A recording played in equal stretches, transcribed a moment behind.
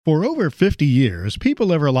For over 50 years, people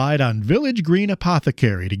have relied on Village Green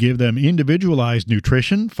Apothecary to give them individualized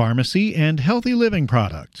nutrition, pharmacy, and healthy living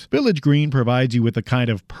products. Village Green provides you with the kind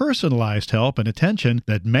of personalized help and attention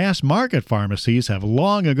that mass market pharmacies have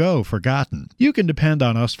long ago forgotten. You can depend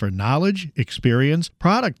on us for knowledge, experience,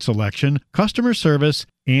 product selection, customer service,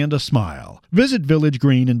 and a smile. Visit Village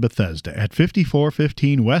Green in Bethesda at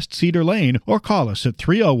 5415 West Cedar Lane or call us at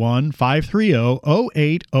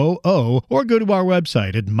 301-530-0800 or go to our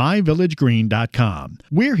website at myvillagegreen.com.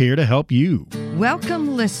 We're here to help you.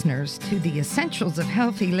 Welcome, listeners, to the Essentials of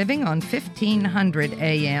Healthy Living on 1500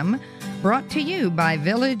 AM, brought to you by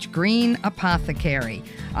Village Green Apothecary.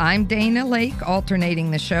 I'm Dana Lake,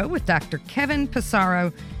 alternating the show with Dr. Kevin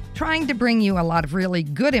Pissarro, trying to bring you a lot of really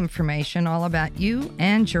good information all about you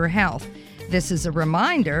and your health. This is a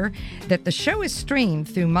reminder that the show is streamed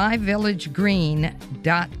through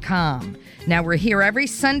myvillagegreen.com. Now, we're here every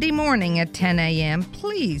Sunday morning at 10 a.m.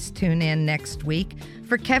 Please tune in next week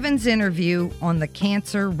for Kevin's interview on the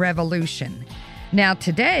cancer revolution. Now,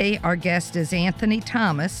 today, our guest is Anthony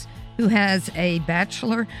Thomas, who has a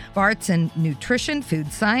Bachelor of Arts in Nutrition,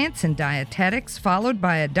 Food Science, and Dietetics, followed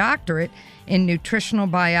by a doctorate in Nutritional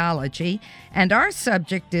Biology. And our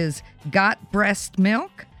subject is Got Breast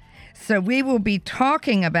Milk? So we will be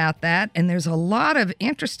talking about that, and there's a lot of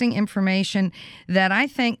interesting information that I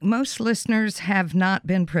think most listeners have not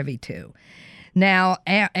been privy to. Now,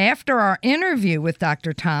 after our interview with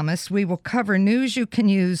Dr. Thomas, we will cover news you can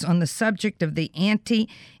use on the subject of the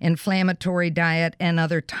anti-inflammatory diet and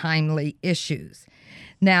other timely issues.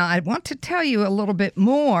 Now, I want to tell you a little bit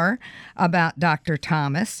more about Dr.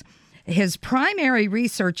 Thomas. His primary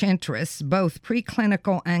research interests, both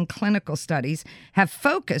preclinical and clinical studies, have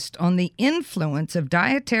focused on the influence of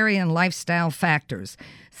dietary and lifestyle factors,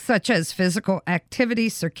 such as physical activity,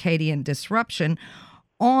 circadian disruption,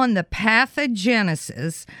 on the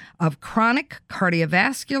pathogenesis of chronic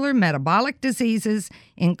cardiovascular metabolic diseases,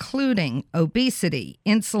 including obesity,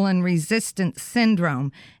 insulin-resistant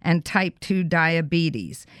syndrome, and type 2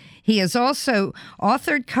 diabetes. He has also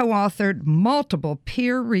co-authored multiple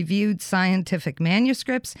peer-reviewed scientific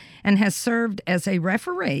manuscripts and has served as a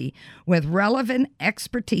referee with relevant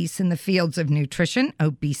expertise in the fields of nutrition,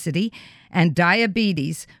 obesity, and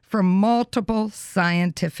diabetes for multiple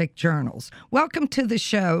scientific journals. Welcome to the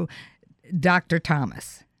show, Dr.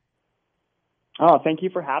 Thomas. Oh, thank you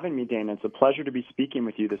for having me, Dana. It's a pleasure to be speaking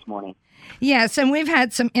with you this morning. Yes, and we've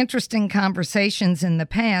had some interesting conversations in the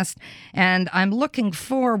past, and I'm looking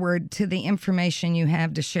forward to the information you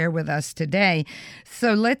have to share with us today.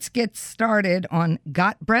 So let's get started on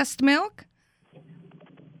Got Breast Milk?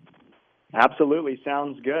 Absolutely.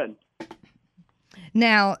 Sounds good.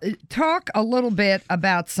 Now, talk a little bit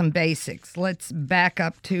about some basics. Let's back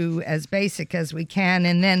up to as basic as we can,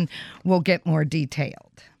 and then we'll get more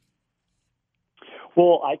detailed.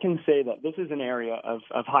 Well, I can say that this is an area of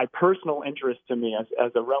high personal interest to me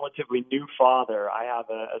as a relatively new father. I have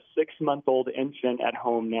a 6-month-old infant at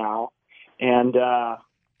home now, and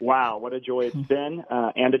wow, what a joy it's been,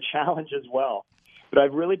 and a challenge as well. But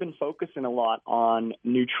I've really been focusing a lot on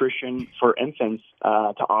nutrition for infants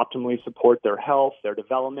to optimally support their health, their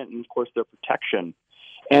development, and, of course, their protection.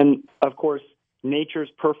 And, of course, nature's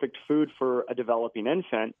perfect food for a developing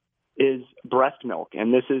infant is breast milk.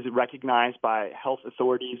 And this is recognized by health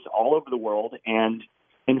authorities all over the world. And,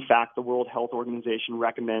 in fact, the World Health Organization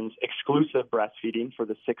recommends exclusive breastfeeding for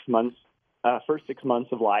the first 6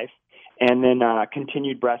 months of life, and then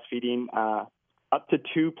continued breastfeeding up to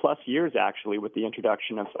 2+ years, actually, with the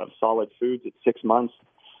introduction of solid foods at 6 months.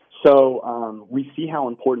 So we see how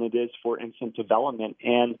important it is for infant development.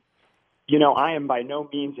 And, you know, I am by no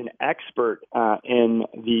means an expert in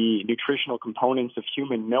the nutritional components of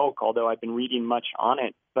human milk, although I've been reading much on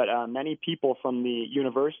it. But many people from the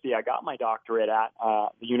university I got my doctorate at,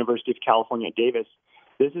 the University of California at Davis,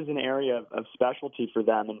 this is an area of specialty for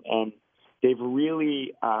them. And they've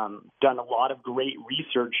really done a lot of great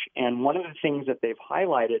research, and one of the things that they've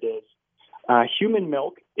highlighted is human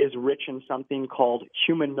milk is rich in something called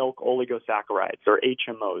human milk oligosaccharides, or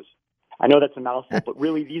HMOs. I know that's a mouthful, but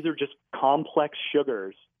really these are just complex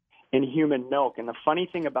sugars in human milk. And the funny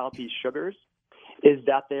thing about these sugars is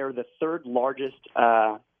that they are the third largest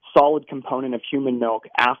solid component of human milk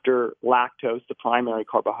after lactose, the primary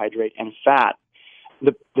carbohydrate, and fat.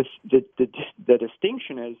 The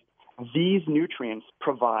distinction is these nutrients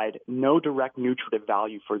provide no direct nutritive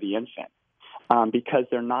value for the infant because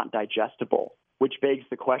they're not digestible, which begs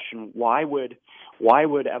the question, why would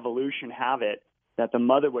evolution have it that the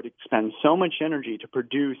mother would expend so much energy to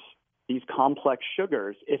produce these complex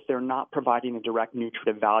sugars if they're not providing a direct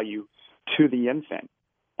nutritive value to the infant?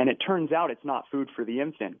 And it turns out it's not food for the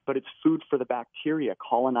infant, but it's food for the bacteria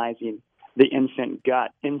colonizing the infant gut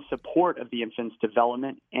in support of the infant's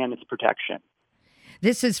development and its protection.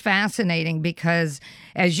 This is fascinating because,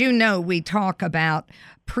 as you know, we talk about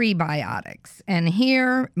prebiotics, and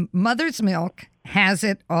here mother's milk has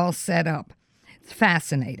it all set up. It's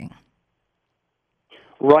fascinating.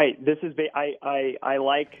 Right. This is I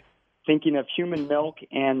like thinking of human milk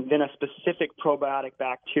and then a specific probiotic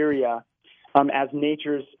bacteria as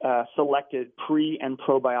nature's selected pre and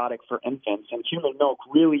probiotic for infants. And human milk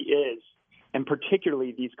really is, and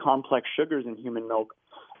particularly these complex sugars in human milk,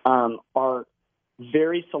 are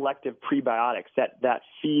very selective prebiotics that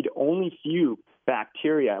feed only few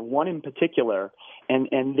bacteria, one in particular,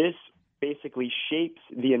 and this basically shapes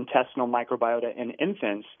the intestinal microbiota in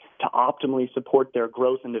infants to optimally support their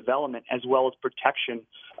growth and development, as well as protection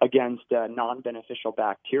against non-beneficial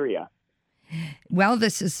bacteria. Well,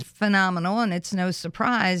 this is phenomenal, and it's no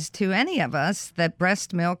surprise to any of us that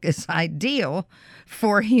breast milk is ideal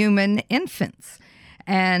for human infants.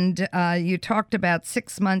 And you talked about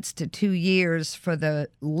 6 months to 2 years for the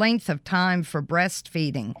length of time for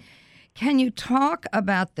breastfeeding. Can you talk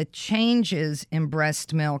about the changes in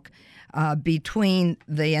breast milk between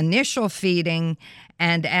the initial feeding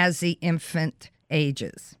and as the infant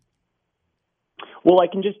ages? Well, I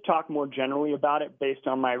can just talk more generally about it based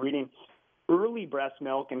on my reading. Early breast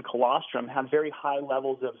milk and colostrum have very high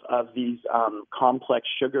levels of these complex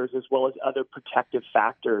sugars as well as other protective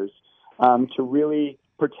factors to really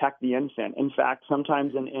protect the infant. In fact,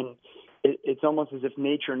 sometimes it's almost as if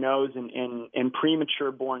nature knows in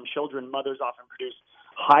premature born children, mothers often produce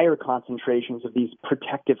higher concentrations of these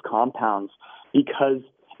protective compounds because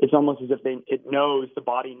it's almost as if the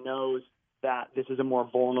body knows that this is a more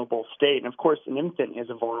vulnerable state. And of course, an infant is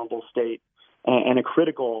a vulnerable state and a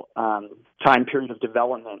critical time period of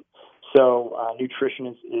development. So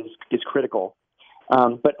nutrition is critical.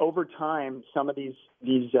 But over time, some of these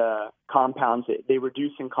compounds, they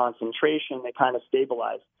reduce in concentration, they kind of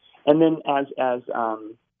stabilize. And then as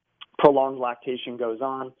prolonged lactation goes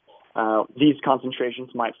on, these concentrations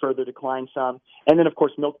might further decline some. And then, of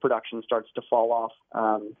course, milk production starts to fall off,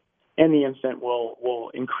 and the infant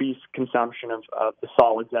will increase consumption of the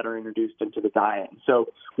solids that are introduced into the diet. So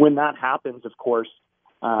when that happens, of course,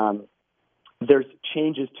 there's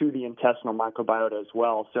changes to the intestinal microbiota as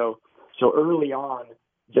well. So early on,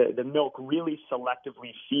 the milk really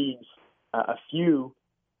selectively feeds a few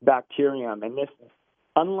bacterium, and this,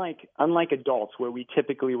 unlike adults, where we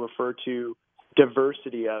typically refer to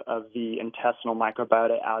diversity of the intestinal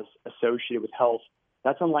microbiota as associated with health,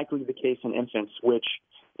 that's unlikely the case in infants, which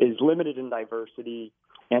is limited in diversity,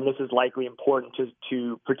 and this is likely important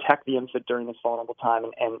to protect the infant during this vulnerable time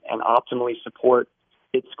and optimally support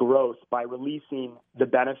its growth by releasing the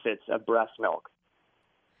benefits of breast milk.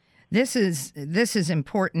 This is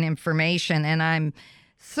important information, and I'm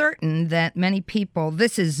certain that many people,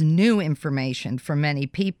 this is new information for many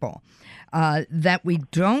people, that we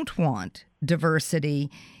don't want diversity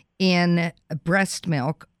in breast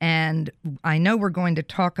milk. And I know we're going to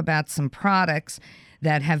talk about some products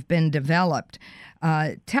that have been developed.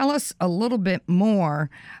 Tell us a little bit more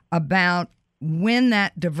about when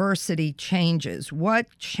that diversity changes.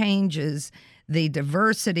 What changes the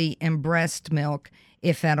diversity in breast milk,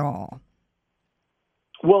 if at all?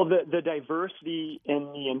 Well, the diversity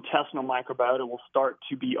in the intestinal microbiota will start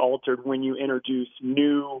to be altered when you introduce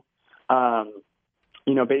new,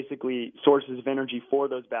 basically sources of energy for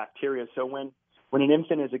those bacteria. So when an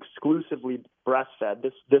infant is exclusively breastfed,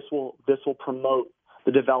 this will promote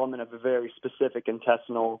the development of a very specific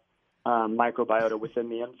intestinal microbiota within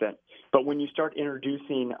the infant. But when you start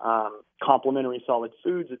introducing complementary solid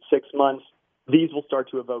foods at 6 months, these will start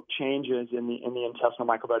to evoke changes in the intestinal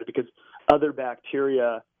microbiota because other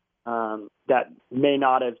bacteria that may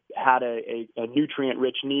not have had a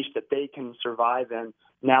nutrient-rich niche that they can survive in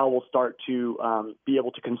now will start to be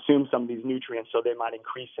able to consume some of these nutrients, so they might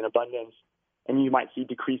increase in abundance. And you might see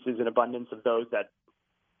decreases in abundance of those that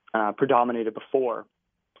predominated before.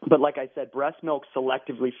 But like I said, breast milk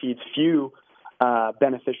selectively feeds few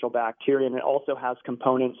beneficial bacteria, and it also has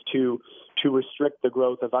components to restrict the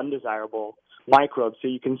growth of undesirable microbes. So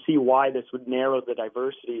you can see why this would narrow the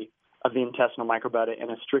diversity of the intestinal microbiota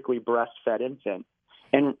in a strictly breastfed infant.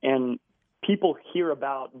 And people hear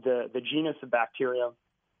about the genus of bacteria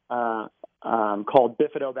called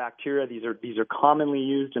bifidobacteria. These are commonly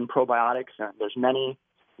used in probiotics. There's many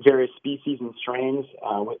various species and strains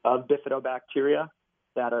of bifidobacteria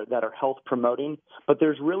that are health promoting, but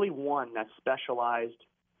there's really one that's specialized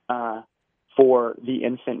for the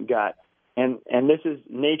infant gut. And this is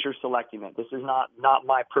nature selecting it. This is not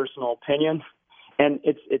my personal opinion. And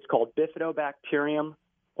it's called Bifidobacterium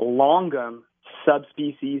longum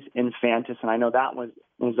subspecies infantis, and I know that one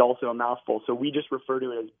is also a mouthful, so we just refer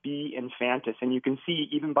to it as B. infantis. And you can see,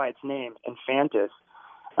 even by its name, infantis,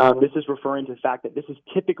 this is referring to the fact that this is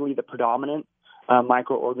typically the predominant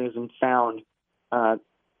microorganism found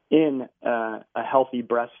in a healthy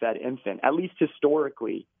breastfed infant, at least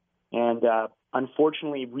historically. And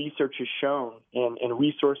unfortunately, research has shown in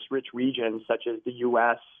resource-rich regions such as the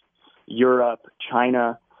U.S., Europe,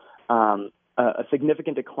 China, a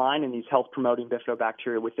significant decline in these health-promoting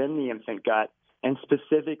bifidobacteria within the infant gut, and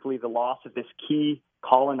specifically the loss of this key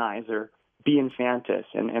colonizer, B. infantis.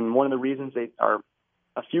 And one of the reasons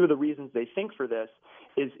a few of the reasons they think for this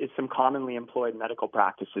is some commonly employed medical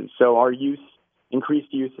practices. So our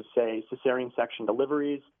increased use of, say, cesarean section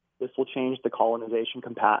deliveries, this will change the colonization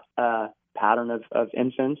pattern of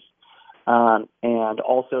infants, and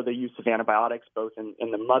also the use of antibiotics both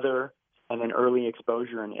in the mother and then early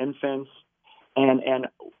exposure in infants. And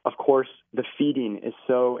of course, the feeding is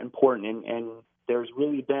so important, and there's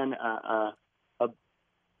really been a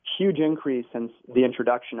huge increase since the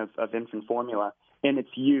introduction of infant formula in its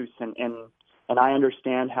use, and I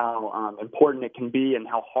understand how important it can be and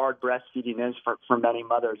how hard breastfeeding is for many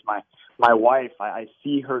mothers. My wife, I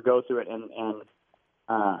see her go through it, and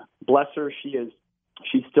bless her,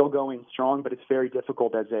 she's still going strong, but it's very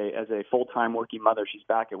difficult as a full-time working mother. She's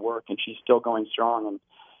back at work and she's still going strong,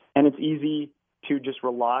 and it's easy to just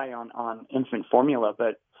rely on infant formula.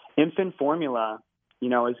 But infant formula,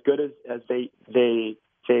 as good as they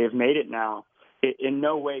have made it now, it in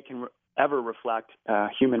no way can ever reflect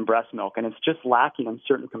human breast milk, and it's just lacking in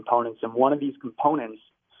certain components. And one of these components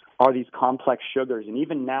are these complex sugars. And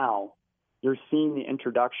even now, you're seeing the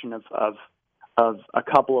introduction of a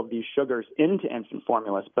couple of these sugars into infant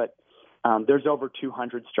formulas, but there's over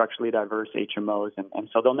 200 structurally diverse HMOs, and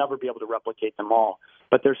so they'll never be able to replicate them all.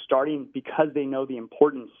 But they're starting, because they know the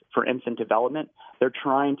importance for infant development, they're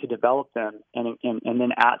trying to develop them and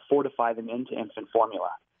then fortify them into infant formula.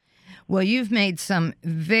 Well, you've made some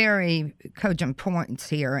very cogent points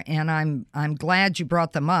here, and I'm glad you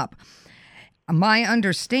brought them up. My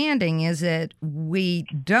understanding is that we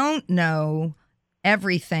don't know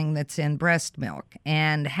everything that's in breast milk,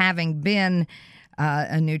 and having been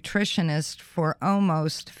a nutritionist for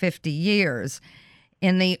almost 50 years,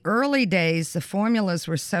 in the early days, the formulas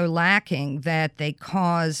were so lacking that they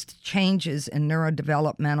caused changes in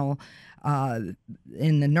neurodevelopmental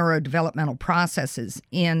processes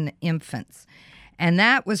in infants. And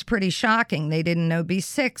that was pretty shocking. They didn't know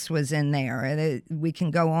B6 was in there. We can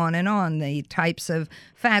go on and on. The types of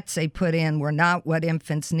fats they put in were not what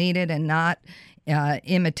infants needed and not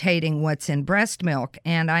imitating what's in breast milk.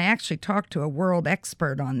 And I actually talked to a world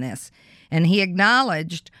expert on this, and he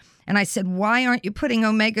acknowledged, and I said, why aren't you putting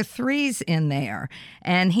omega-3s in there?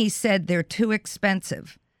 And he said, they're too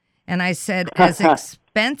expensive. And I said, as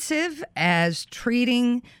expensive as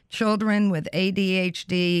treating children with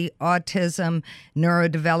ADHD, autism,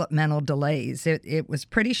 neurodevelopmental delays. It was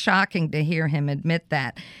pretty shocking to hear him admit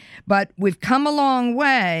that. But we've come a long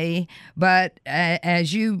way, but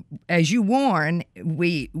as you warn,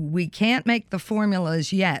 we can't make the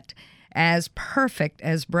formulas yet as perfect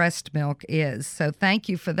as breast milk is. So thank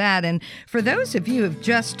you for that. And for those of you who have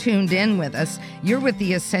just tuned in with us, you're with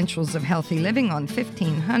the Essentials of Healthy Living on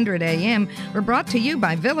 1500 AM. We're brought to you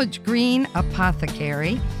by Village Green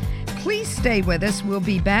Apothecary. Please stay with us. We'll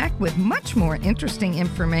be back with much more interesting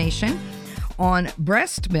information on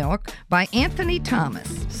breast milk by Anthony Thomas.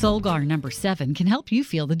 Solgar number 7 can help you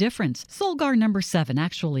feel the difference. Solgar number 7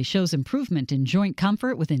 actually shows improvement in joint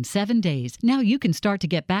comfort within 7 days. Now you can start to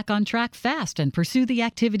get back on track fast and pursue the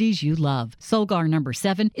activities you love. Solgar number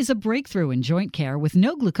 7 is a breakthrough in joint care with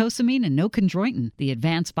no glucosamine and no chondroitin. The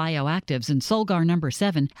advanced bioactives in Solgar number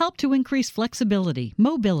 7 help to increase flexibility,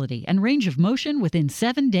 mobility, and range of motion within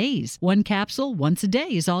 7 days. One capsule once a day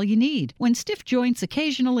is all you need. When stiff joints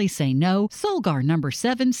occasionally say no, Solgar number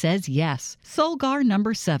 7 says yes. Solgar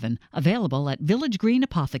number 7, available at Village Green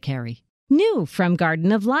Apothecary. New from Garden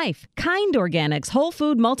of Life, Kind Organics Whole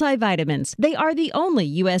Food Multivitamins. They are the only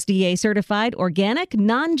USDA certified, organic,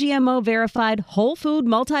 non-GMO verified whole food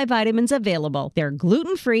multivitamins available. They're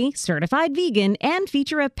gluten-free, certified vegan, and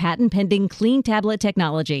feature a patent-pending clean tablet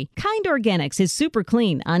technology. Kind Organics is super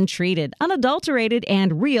clean, untreated, unadulterated,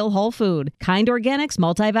 and real whole food. Kind Organics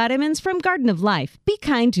multivitamins from Garden of Life. Be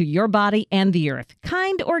kind to your body and the earth.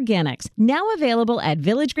 Kind Organics, now available at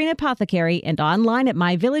Village Green Apothecary and online at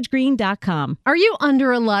myvillagegreen.com. Are you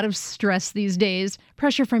under a lot of stress these days?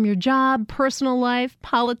 Pressure from your job, personal life,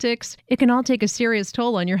 politics? It can all take a serious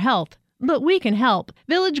toll on your health. but we can help.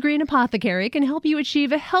 Village Green Apothecary can help you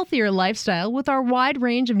achieve a healthier lifestyle with our wide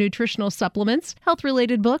range of nutritional supplements,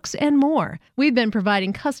 health-related books, and more. We've been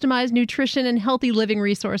providing customized nutrition and healthy living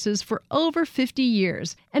resources for over 50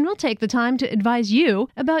 years, and we'll take the time to advise you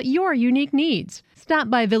about your unique needs.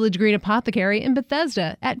 Stop by Village Green Apothecary in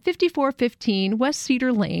Bethesda at 5415 West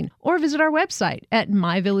Cedar Lane or visit our website at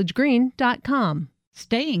myvillagegreen.com.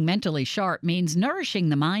 Staying mentally sharp means nourishing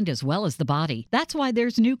the mind as well as the body. That's why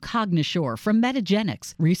there's new Cognisure from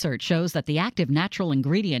Metagenics. Research shows that the active natural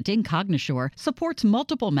ingredient in Cognisure supports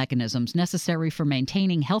multiple mechanisms necessary for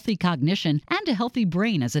maintaining healthy cognition and a healthy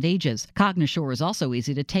brain as it ages. Cognisure is also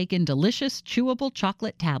easy to take in delicious, chewable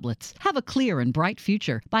chocolate tablets. Have a clear and bright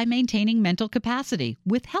future by maintaining mental capacity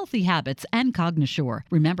with healthy habits and Cognisure.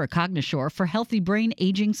 Remember Cognisure for healthy brain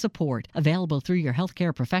aging support. Available through your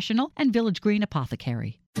healthcare professional and Village Green Apothecary.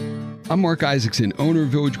 I'm Mark Isaacson, owner of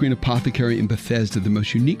Village Green Apothecary in Bethesda, the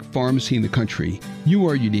most unique pharmacy in the country. You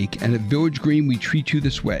are unique, and at Village Green, we treat you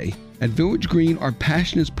this way. At Village Green, our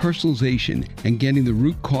passion is personalization and getting the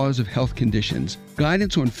root cause of health conditions.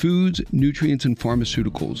 Guidance on foods, nutrients, and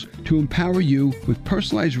pharmaceuticals to empower you with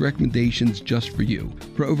personalized recommendations just for you.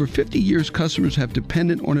 For over 50 years, customers have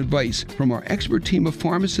depended on advice from our expert team of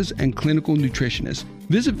pharmacists and clinical nutritionists.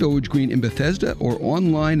 Visit Village Green in Bethesda or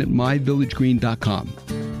online at myvillagegreen.com.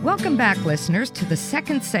 Welcome back, listeners, to the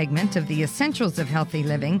second segment of the Essentials of Healthy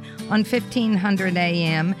Living on 1500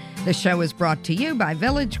 AM. The show is brought to you by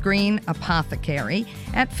Village Green Apothecary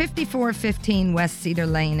at 5415 West Cedar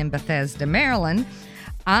Lane in Bethesda, Maryland.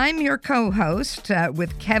 I'm your co-host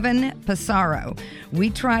with Kevin Passaro. We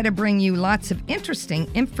try to bring you lots of interesting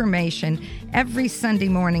information every Sunday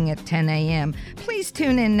morning at 10 a.m. Please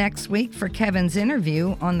tune in next week for Kevin's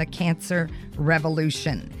interview on the cancer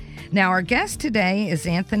revolution. Now, our guest today is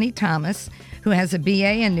Anthony Thomas, who has a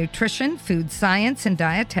BA in nutrition, food science, and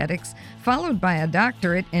dietetics, followed by a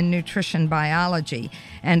doctorate in nutrition biology.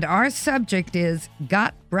 And our subject is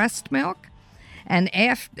got breast milk? And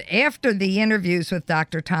after the interviews with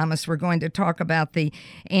Dr. Thomas, we're going to talk about the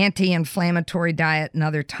anti-inflammatory diet and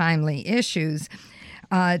other timely issues.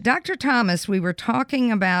 Dr. Thomas, we were talking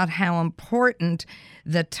about how important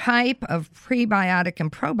the type of prebiotic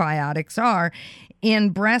and probiotics are in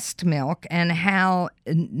breast milk and how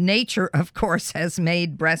nature, of course, has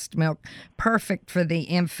made breast milk perfect for the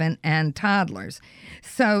infant and toddlers.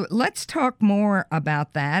 So let's talk more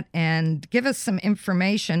about that and give us some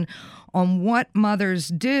information on what mothers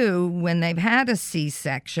do when they've had a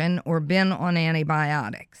C-section or been on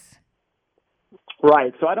antibiotics.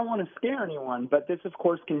 Right. So I don't want to scare anyone, but this, of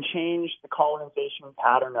course, can change the colonization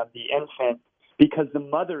pattern of the infant because the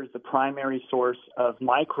mother is the primary source of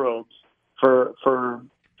microbes for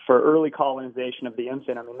early colonization of the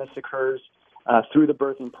infant. I mean, this occurs through the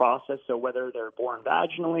birthing process. So whether they're born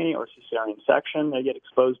vaginally or cesarean section, they get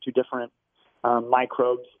exposed to different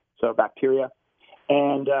microbes, so bacteria.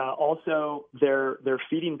 And also their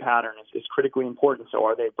feeding pattern is critically important. So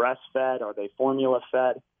are they breastfed? Are they formula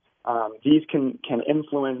fed? These can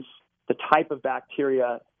influence the type of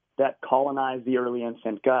bacteria that colonize the early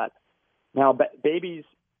infant gut. Now, babies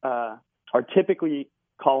are typically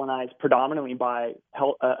colonized predominantly by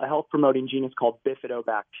a health-promoting genus called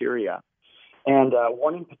bifidobacteria. And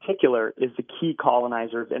one in particular is the key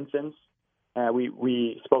colonizer of infants.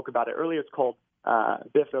 We spoke about it earlier. It's called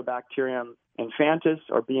Bifidobacterium infantis,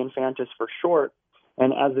 or B. infantis for short,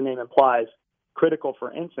 and as the name implies, critical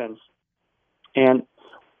for infants. And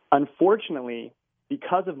unfortunately,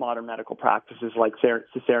 because of modern medical practices like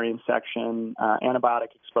cesarean section, antibiotic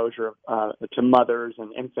exposure to mothers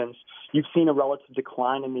and infants, you've seen a relative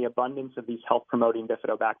decline in the abundance of these health-promoting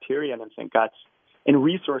bifidobacteria in infant guts in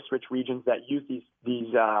resource-rich regions that use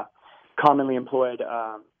these commonly employed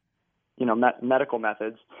medical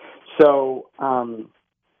methods. So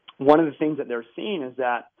one of the things that they're seeing is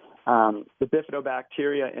that the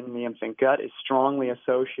bifidobacteria in the infant gut is strongly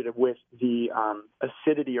associated with the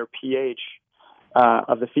acidity or pH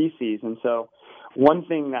of the feces. And so one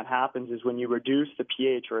thing that happens is when you reduce the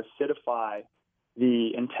pH or acidify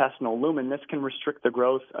the intestinal lumen, this can restrict the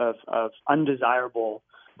growth of undesirable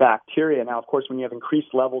bacteria. Now, of course, when you have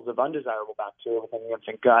increased levels of undesirable bacteria within the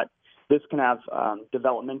infant gut, this can have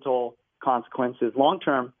developmental consequences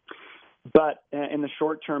long-term. But in the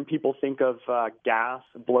short term, people think of gas,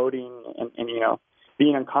 bloating, and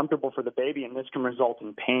being uncomfortable for the baby, and this can result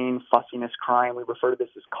in pain, fussiness, crying. We refer to this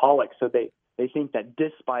as colic. So they think that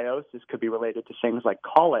dysbiosis could be related to things like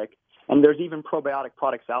colic. And there's even probiotic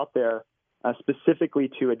products out there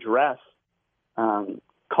specifically to address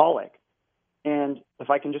colic. And if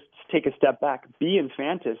I can just take a step back, B.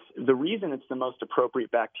 infantis, the reason it's the most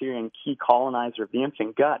appropriate bacteria and key colonizer of the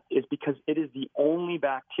infant gut is because it is the only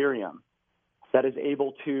bacterium that is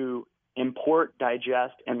able to import,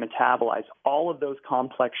 digest, and metabolize all of those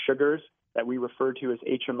complex sugars that we refer to as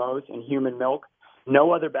HMOs in human milk.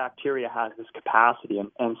 No other bacteria has this capacity.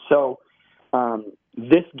 And so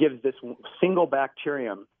this gives this single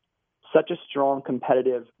bacterium such a strong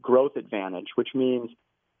competitive growth advantage, which means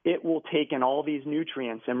it will take in all these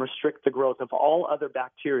nutrients and restrict the growth of all other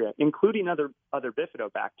bacteria, including other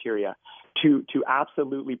bifidobacteria, to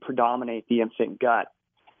absolutely predominate the infant gut.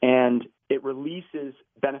 And it releases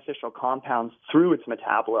beneficial compounds through its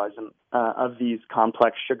metabolism of these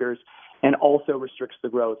complex sugars, and also restricts the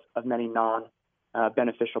growth of many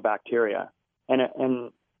non-beneficial bacteria.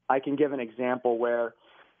 And I can give an example where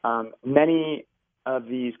many of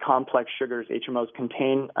these complex sugars, HMOs,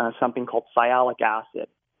 contain something called sialic acid.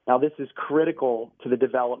 Now, this is critical to the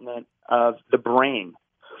development of the brain.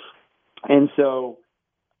 And so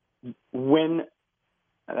when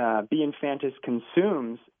B. infantis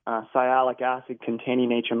consumes sialic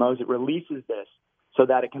acid-containing HMOs, it releases this so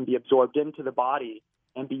that it can be absorbed into the body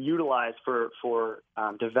and be utilized for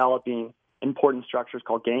developing important structures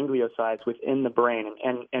called gangliocytes within the brain.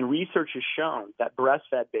 And research has shown that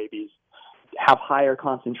breastfed babies have higher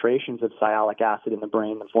concentrations of sialic acid in the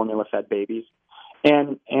brain than formula-fed babies.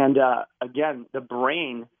 And again, the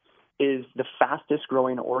brain is the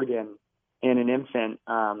fastest-growing organ in an infant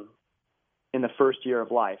in the first year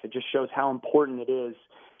of life. It just shows how important it is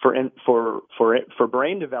for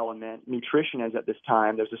brain development. Nutrition is at this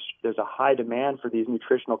time. There's a high demand for these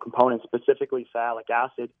nutritional components, specifically sialic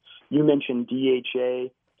acid. You mentioned DHA.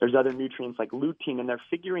 There's other nutrients like lutein, and they're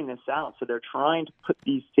figuring this out. So they're trying to put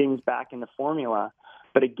these things back into formula.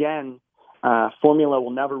 But again, formula will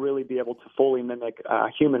never really be able to fully mimic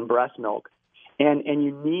human breast milk. And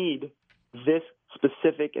you need this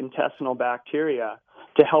specific intestinal bacteria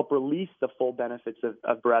to help release the full benefits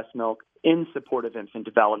of breast milk in support of infant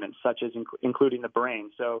development, such as including the brain.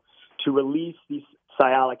 So to release these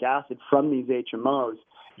sialic acid from these HMOs,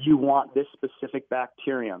 you want this specific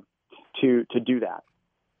bacterium to do that.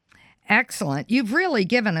 Excellent. You've really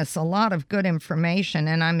given us a lot of good information,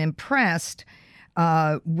 and I'm impressed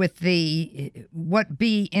with what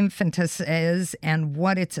B. infantis is and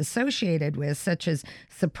what it's associated with, such as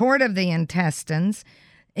support of the intestines,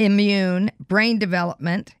 immune, brain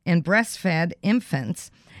development in breastfed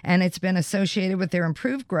infants, and it's been associated with their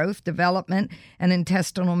improved growth, development, and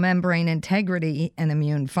intestinal membrane integrity and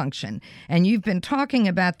immune function. And you've been talking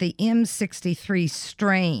about the M63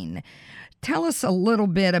 strain. Tell us a little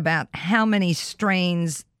bit about how many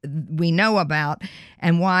strains we know about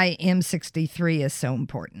and why M63 is so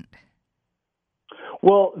important.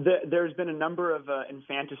 Well, there's been a number of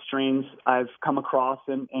infantis strains I've come across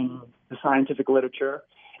in the scientific literature.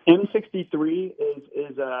 M63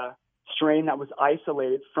 is a strain that was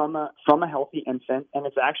isolated from a healthy infant, and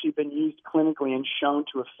it's actually been used clinically and shown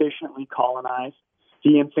to efficiently colonize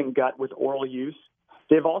the infant gut with oral use.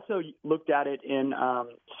 They've also looked at it in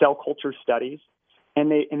cell culture studies, and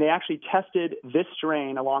they actually tested this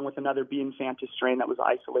strain along with another B. infantis strain that was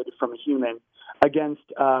isolated from a human against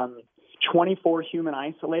 24 human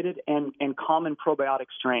isolated and common probiotic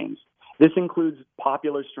strains. This includes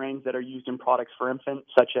popular strains that are used in products for infants,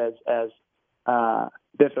 such as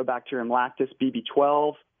Bifidobacterium lactis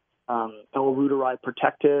BB12, L. reuteri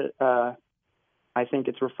protecta, I think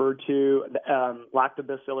it's referred to,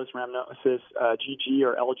 Lactobacillus rhamnosus GG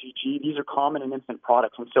or LGG. These are common in infant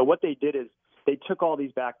products. And so what they did is they took all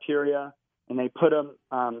these bacteria and they put them,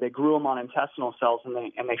 they grew them on intestinal cells, and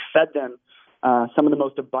they fed them some of the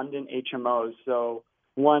most abundant HMOs. So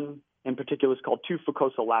one in particular is called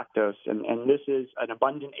 2-fucosyl-lactose, and this is an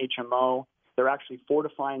abundant HMO. They're actually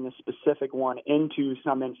fortifying this specific one into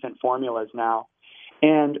some infant formulas now.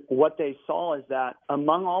 And what they saw is that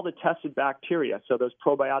among all the tested bacteria, so those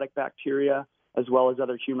probiotic bacteria as well as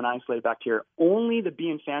other human isolated bacteria, only the B.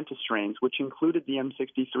 infantis strains, which included the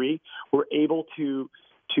M63, were able to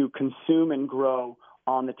consume and grow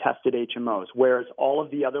on the tested HMOs, whereas all of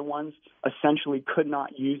the other ones essentially could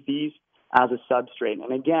not use these as a substrate.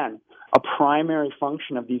 And again, a primary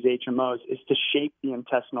function of these HMOs is to shape the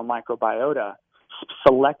intestinal microbiota,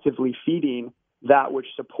 selectively feeding that which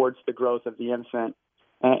supports the growth of the infant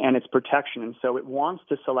and its protection. And so it wants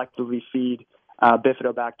to selectively feed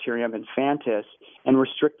Bifidobacterium infantis and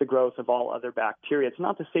restrict the growth of all other bacteria. It's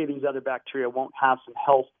not to say these other bacteria won't have some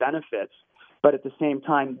health benefits, but at the same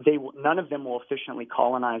time, none of them will efficiently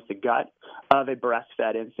colonize the gut of a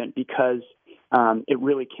breastfed infant because it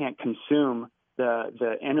really can't consume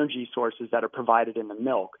the energy sources that are provided in the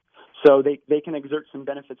milk. So they can exert some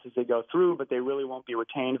benefits as they go through, but they really won't be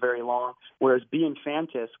retained very long, whereas B.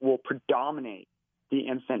 infantis will predominate the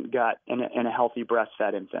infant gut in a healthy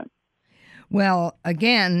breastfed infant. Well,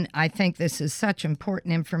 again, I think this is such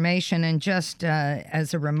important information. And just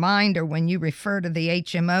as a reminder, when you refer to the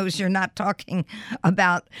HMOs, you're not talking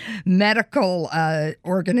about medical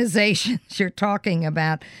organizations. You're talking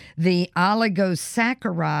about the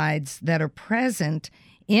oligosaccharides that are present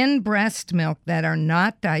in breast milk that are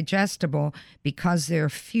not digestible because they're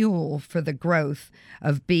fuel for the growth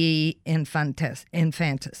of B.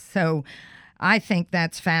 infantis. So I think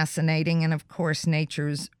that's fascinating. And of course,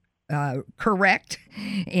 nature's correct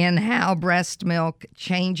in how breast milk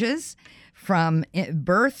changes from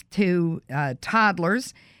birth to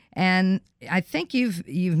toddlers. And I think you've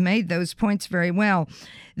made those points very well.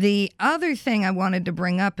 The other thing I wanted to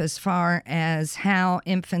bring up as far as how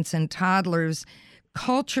infants and toddlers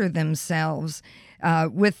culture themselves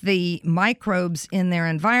with the microbes in their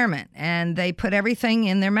environment, and they put everything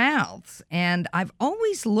in their mouths. And I've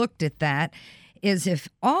always looked at that is if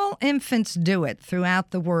all infants do it throughout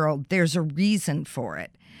the world, there's a reason for it.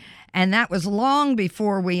 And that was long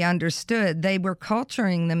before we understood they were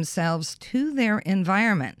culturing themselves to their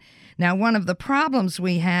environment. Now, one of the problems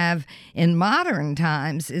we have in modern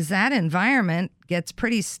times is that environment gets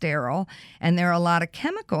pretty sterile, and there are a lot of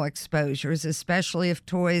chemical exposures, especially if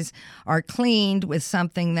toys are cleaned with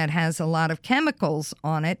something that has a lot of chemicals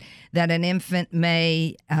on it that an infant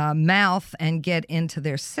may mouth and get into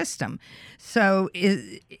their system. So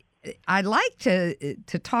I'd like to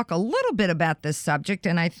talk a little bit about this subject,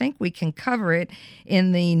 and I think we can cover it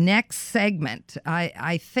in the next segment.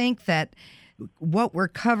 I think that what we're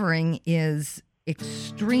covering is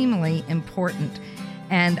extremely important.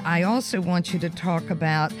 And I also want you to talk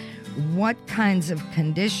about what kinds of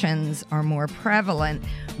conditions are more prevalent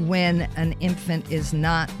when an infant is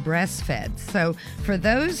not breastfed. So for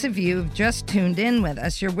those of you who've just tuned in with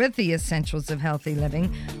us, you're with the Essentials of Healthy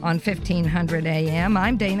Living on 1500 AM.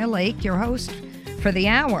 I'm Dana Laake, your host for the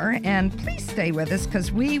hour, and please stay with us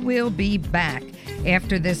because we will be back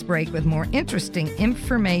after this break with more interesting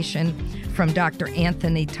information from Dr.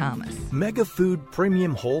 Anthony Thomas. Mega Food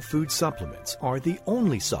Premium Whole Food Supplements are the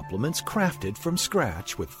only supplements crafted from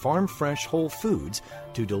scratch with farm-fresh whole foods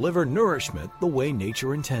to deliver nourishment the way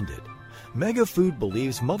nature intended. Mega Food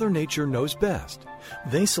believes Mother Nature knows best.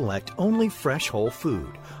 They select only fresh whole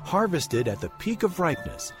food, harvested at the peak of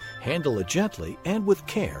ripeness, handle it gently and with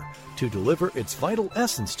care to deliver its vital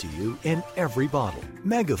essence to you in every bottle.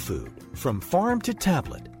 Mega Food, from farm to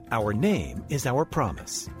tablet. Our name is our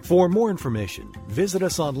promise. For more information, visit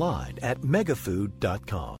us online at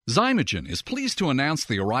megafood.com. Zymogen is pleased to announce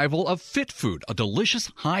the arrival of Fit Food, a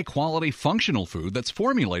delicious, high-quality, functional food that's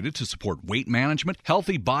formulated to support weight management,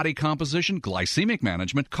 healthy body composition, glycemic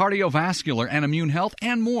management, cardiovascular and immune health,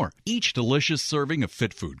 and more. Each delicious serving of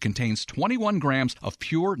Fit Food contains 21 grams of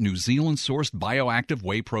pure New Zealand-sourced bioactive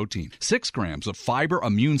whey protein, 6 grams of fiber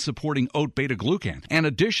immune-supporting oat beta-glucan, and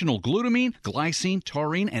additional glutamine, glycine,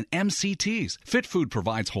 taurine, and MCTs. Fit Food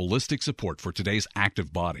provides holistic support for today's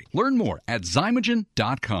active body. Learn more at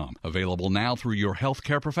Zymogen.com. Available now through your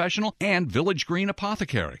healthcare professional and Village Green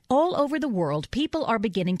Apothecary. All over the world, people are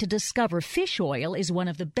beginning to discover fish oil is one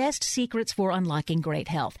of the best secrets for unlocking great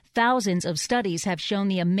health. Thousands of studies have shown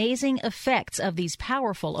the amazing effects of these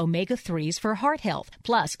powerful omega-3s for heart health.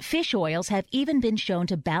 Plus, fish oils have even been shown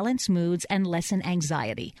to balance moods and lessen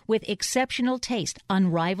anxiety. With exceptional taste,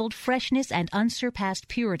 unrivaled freshness, and unsurpassed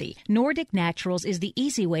purity, Nordic Naturals is the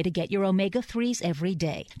easy way to get your omega-3s every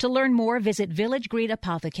day. To learn more, visit Village Green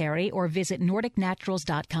Apothecary or visit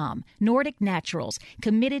NordicNaturals.com. Nordic Naturals,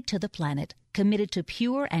 committed to the planet, committed to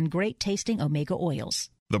pure and great-tasting omega oils.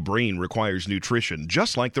 The brain requires nutrition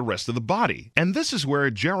just like the rest of the body. And this is where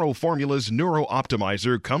Jarrow Formula's Neuro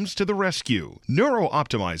Optimizer comes to the rescue. Neuro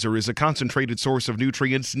Optimizer is a concentrated source of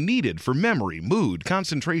nutrients needed for memory, mood,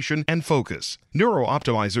 concentration, and focus. Neuro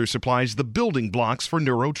Optimizer supplies the building blocks for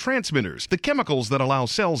neurotransmitters, the chemicals that allow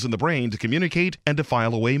cells in the brain to communicate and to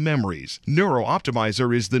file away memories. Neuro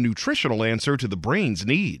Optimizer is the nutritional answer to the brain's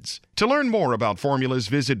needs. To learn more about formulas,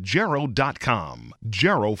 visit Jarrow.com.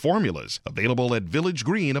 Jarrow Formulas, available at Village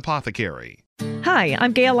Green Apothecary. Hi,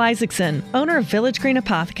 I'm Gail Isaacson, owner of Village Green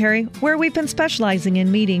Apothecary, where we've been specializing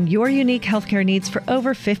in meeting your unique healthcare needs for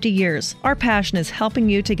over 50 years. Our passion is helping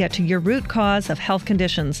you to get to your root cause of health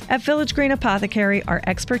conditions. At Village Green Apothecary, our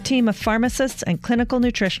expert team of pharmacists and clinical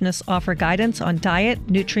nutritionists offer guidance on diet,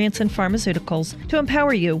 nutrients, and pharmaceuticals to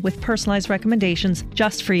empower you with personalized recommendations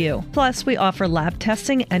just for you. Plus, we offer lab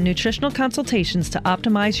testing and nutritional consultations to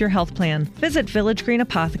optimize your health plan. Visit Village Green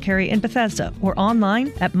Apothecary in Bethesda or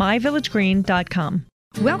online at myvillagegreen.com.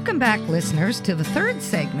 Welcome back, listeners, to the third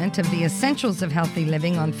segment of the Essentials of Healthy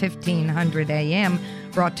Living on 1500 AM,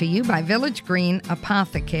 brought to you by Village Green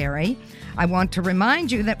Apothecary. I want to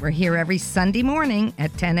remind you that we're here every Sunday morning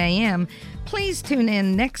at 10 a.m. Please tune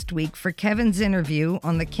in next week for Kevin's interview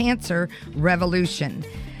on the cancer revolution.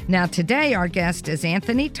 Now, today our guest is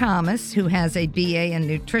Anthony Thomas, who has a BA in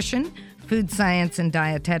nutrition, food science, and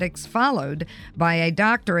dietetics, followed by a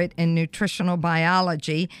doctorate in nutritional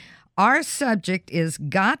biology. Our subject is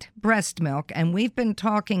got breast milk, and we've been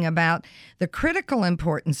talking about the critical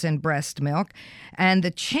importance in breast milk and the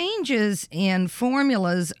changes in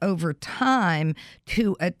formulas over time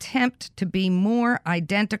to attempt to be more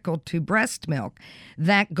identical to breast milk.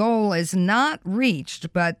 That goal is not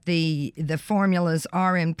reached, but the formulas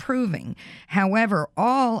are improving. However,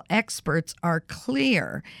 all experts are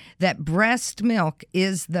clear that breast milk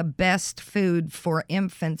is the best food for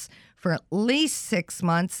infants for at least 6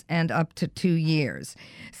 months and up to 2 years.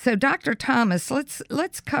 So, Dr. Thomas,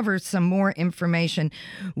 let's cover some more information.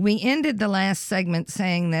 We ended the last segment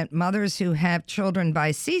saying that mothers who have children by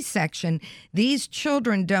C-section, these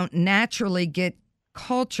children don't naturally get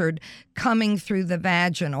cultured coming through the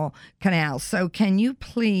vaginal canal. So can you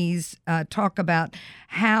please talk about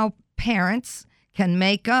how parents can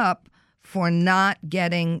make up for not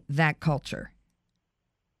getting that culture?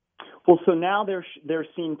 Well, so now they're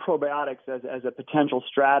seeing probiotics as a potential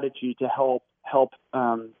strategy to help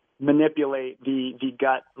manipulate the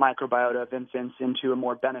gut microbiota of infants into a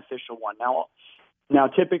more beneficial one. Now,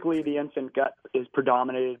 typically the infant gut is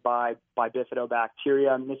predominated by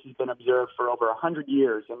bifidobacteria, and this has been observed for over 100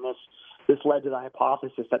 years. And this led to the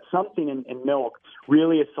hypothesis that something in milk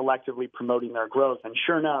really is selectively promoting their growth. And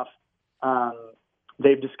sure enough,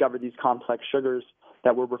 they've discovered these complex sugars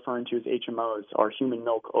that we're referring to as HMOs, or human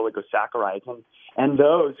milk oligosaccharides. And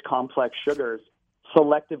those complex sugars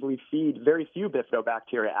selectively feed very few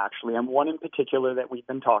bifidobacteria, actually, and one in particular that we've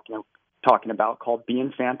been talking about called B.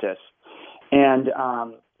 infantis. And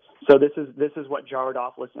so this is what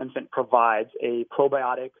Jarodophilus infant provides, a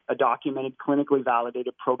probiotic, a documented, clinically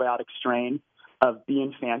validated probiotic strain of B.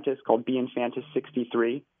 infantis called B. infantis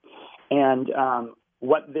 63. And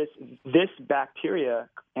what this bacteria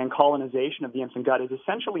and colonization of the infant gut is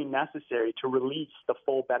essentially necessary to release the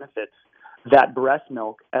full benefits that breast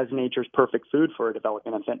milk, as nature's perfect food for a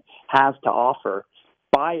developing infant, has to offer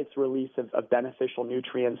by its release of beneficial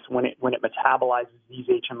nutrients when it metabolizes these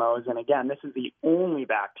HMOs. And again, this is the only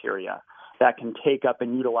bacteria that can take up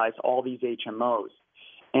and utilize all these HMOs.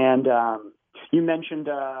 And you mentioned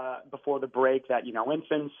before the break that,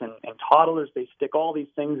 infants and toddlers, they stick all these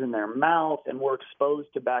things in their mouth, and we're exposed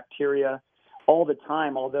to bacteria all the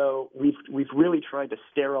time, although we've really tried to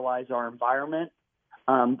sterilize our environment,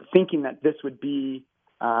 thinking that this would be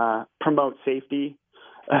promote safety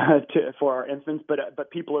for our infants.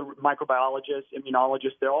 But people are microbiologists,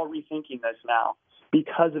 immunologists, they're all rethinking this now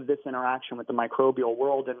because of this interaction with the microbial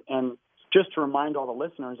world. And just to remind all the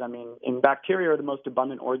listeners, bacteria are the most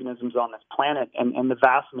abundant organisms on this planet, and the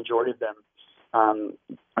vast majority of them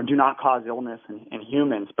do not cause illness in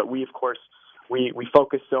humans. But we, of course, we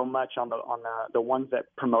focus so much on the ones that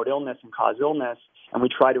promote illness and cause illness, and we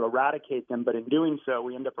try to eradicate them. But in doing so,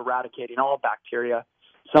 we end up eradicating all bacteria,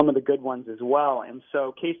 some of the good ones as well. And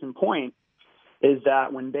so, case in point is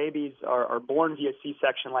that when babies are born via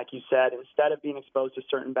C-section, like you said, instead of being exposed to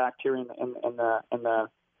certain bacteria in the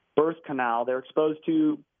birth canal, they're exposed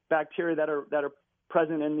to bacteria that are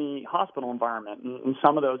present in the hospital environment, and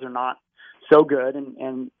some of those are not so good,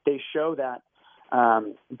 and they show that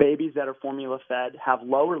babies that are formula fed have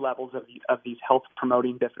lower levels of these health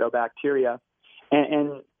promoting bifidobacteria,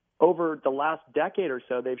 and over the last decade or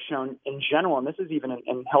so, they've shown in general, and this is even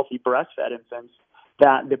in healthy breastfed infants,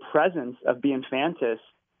 that the presence of B. infantis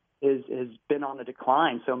has been on the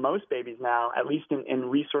decline. So most babies now, at least in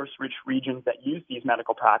resource-rich regions that use these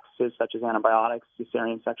medical practices, such as antibiotics,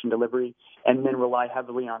 cesarean section delivery, and then rely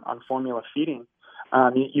heavily on formula feeding,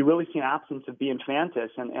 you really see an absence of B. infantis.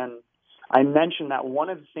 And I mentioned that one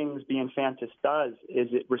of the things B. infantis does is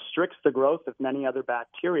it restricts the growth of many other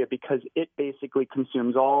bacteria because it basically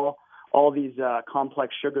consumes all these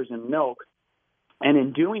complex sugars in milk. And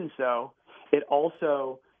in doing so, it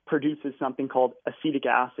also produces something called acetic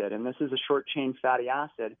acid, and this is a short-chain fatty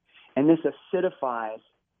acid, and this acidifies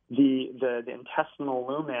the intestinal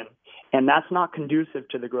lumen, and that's not conducive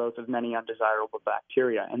to the growth of many undesirable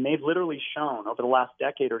bacteria. And they've literally shown over the last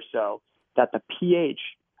decade or so that the pH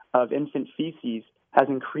of infant feces has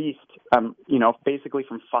increased, basically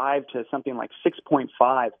from 5 to something like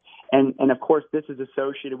 6.5, and of course this is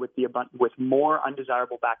associated with with more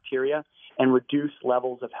undesirable bacteria and reduced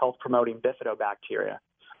levels of health-promoting bifidobacteria.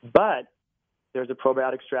 But there's a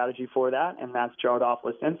probiotic strategy for that, and that's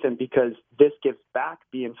Gyrodophlus infant, because this gives back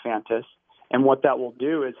B. infantis, and what that will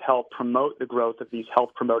do is help promote the growth of these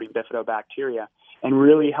health-promoting bifidobacteria and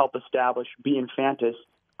really help establish B. infantis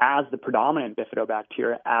as the predominant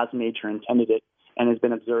bifidobacteria as nature intended it and has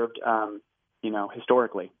been observed,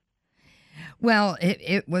 historically. Well,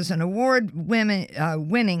 it was an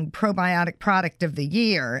award-winning probiotic product of the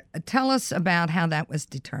year. Tell us about how that was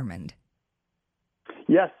determined.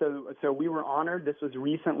 Yes, so we were honored. This was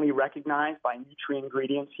recently recognized by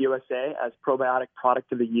Nutri-Ingredients USA as Probiotic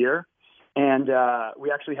Product of the Year. And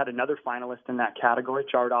we actually had another finalist in that category,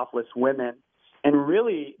 Gyrodophlus women. And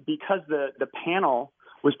really, because the panel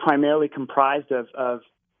was primarily comprised of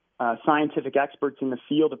scientific experts in the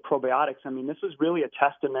field of probiotics, I mean, this was really a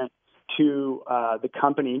testament to the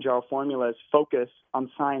company, Gyro Formula's focus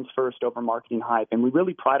on science first over marketing hype. And we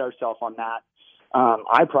really pride ourselves on that.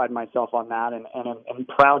 I pride myself on that, and I'm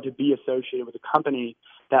proud to be associated with a company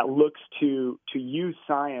that looks to use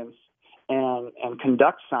science and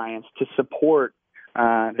conduct science to support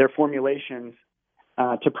their formulations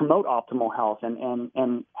to promote optimal health.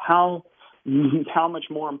 And how much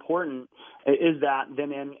more important is that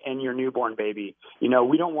than in your newborn baby?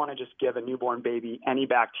 We don't want to just give a newborn baby any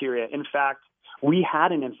bacteria. In fact, we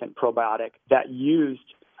had an infant probiotic that used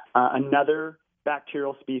another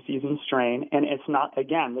bacterial species and strain, and it's not,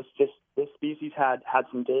 again, this species had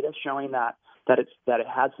some data showing that it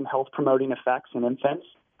had some health promoting effects in infants.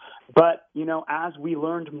 But as we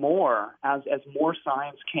learned more, as more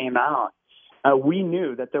science came out, we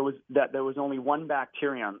knew that there was only one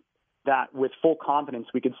bacterium that, with full confidence,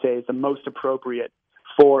 we could say is the most appropriate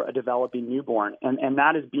for a developing newborn, and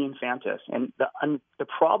that is B. infantis. And the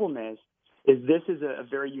problem is this is a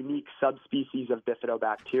very unique subspecies of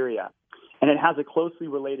bifidobacteria. And it has a closely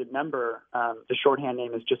related member. The shorthand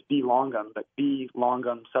name is just B. longum, but B.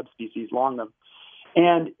 longum, subspecies longum.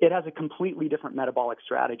 And it has a completely different metabolic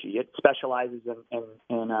strategy. It specializes in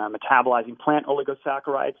metabolizing plant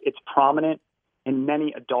oligosaccharides. It's prominent in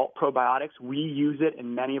many adult probiotics. We use it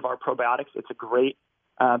in many of our probiotics. It's a great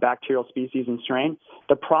bacterial species and strain.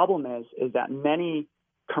 The problem is that many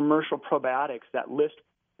commercial probiotics that list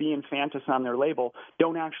B. infantis on their label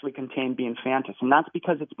don't actually contain B. infantis, and that's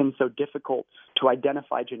because it's been so difficult to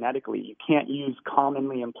identify genetically. You can't use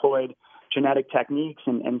commonly employed genetic techniques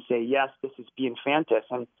and say, yes, this is B. infantis,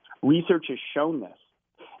 and research has shown this.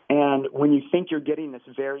 And when you think you're getting this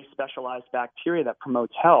very specialized bacteria that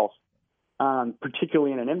promotes health,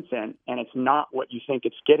 particularly in an infant, and it's not what you think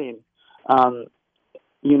it's getting,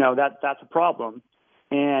 that's a problem.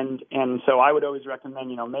 And so I would always recommend,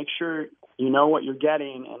 make sure you know what you're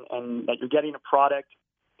getting and that you're getting a product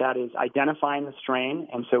that is identifying the strain.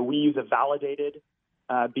 And so we use a validated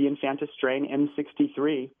B. infantis strain,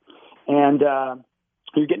 M63. And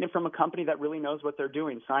you're getting it from a company that really knows what they're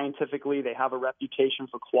doing. Scientifically, they have a reputation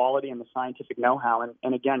for quality and the scientific know-how.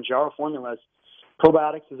 And again, Gyro Formulas,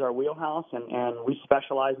 probiotics is our wheelhouse, and we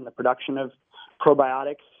specialize in the production of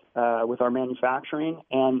probiotics with our manufacturing.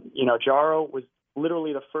 And, Gyro was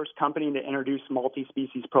literally the first company to introduce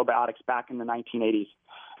multi-species probiotics back in the 1980s.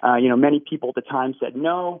 Many people at the time said,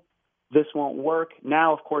 no, this won't work.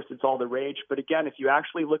 Now, of course, it's all the rage. But again, if you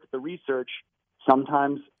actually look at the research,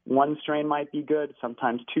 sometimes one strain might be good,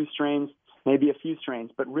 sometimes two strains, maybe a few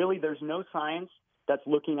strains. But really, there's no science that's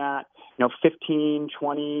looking at, 15,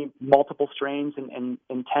 20, multiple strains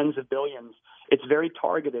and tens of billions. It's very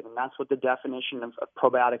targeted, and that's what the definition of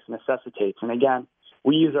probiotics necessitates. And again,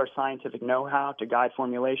 we use our scientific know-how to guide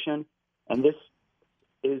formulation, and this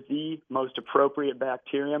is the most appropriate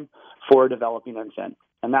bacterium for a developing infant.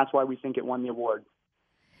 And that's why we think it won the award.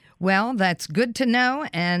 Well, that's good to know.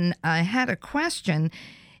 And I had a question.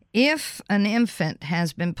 If an infant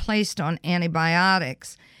has been placed on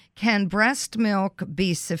antibiotics, can breast milk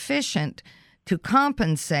be sufficient to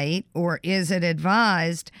compensate, or is it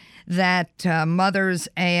advised that mothers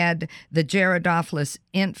add the Gyrodophlus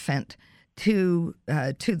infant to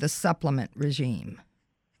the supplement regime?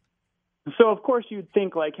 So, of course, you'd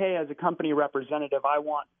think like, hey, as a company representative, I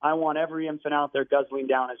want every infant out there guzzling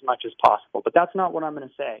down as much as possible. But that's not what I'm going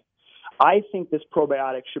to say. I think this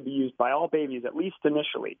probiotic should be used by all babies, at least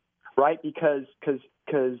initially, right? Because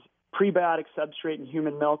prebiotic substrate in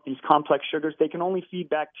human milk, these complex sugars, they can only feed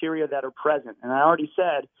bacteria that are present. And I already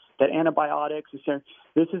said that antibiotics,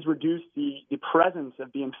 this has reduced the presence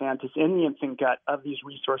of B. infantis in the infant gut of these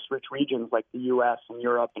resource-rich regions like the U.S. and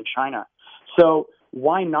Europe and China. So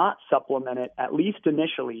why not supplement it, at least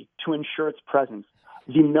initially, to ensure its presence?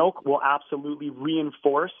 The milk will absolutely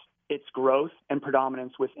reinforce its growth and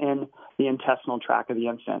predominance within the intestinal tract of the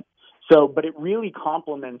infant. But it really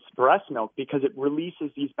complements breast milk because it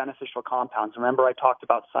releases these beneficial compounds. Remember, I talked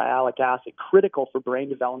about sialic acid, critical for brain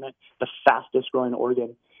development, the fastest growing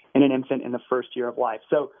organ in an infant in the first year of life.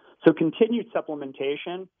 So continued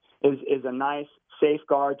supplementation is a nice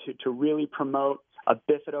safeguard to really promote a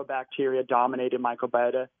bifidobacteria-dominated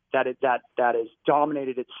microbiota that is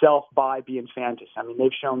dominated itself by B. infantis. I mean,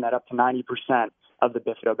 they've shown that up to 90% of the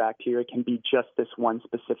bifidobacteria can be just this one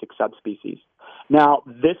specific subspecies. Now,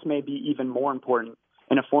 this may be even more important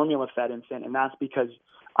in a formula-fed infant, and that's because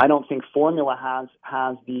I don't think formula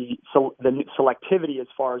has the selectivity as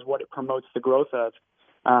far as what it promotes the growth of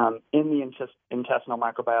in the intestinal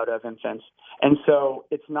microbiota of infants. And so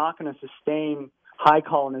it's not going to sustain high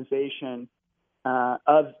colonization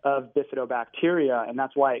of bifidobacteria, and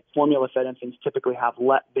that's why formula-fed infants typically have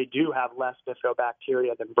less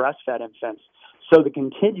bifidobacteria than breastfed infants. So the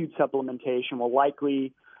continued supplementation will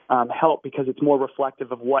likely help because it's more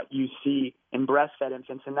reflective of what you see in breastfed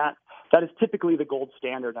infants, and that is typically the gold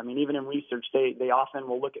standard. I mean, even in research, they often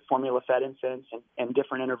will look at formula-fed infants and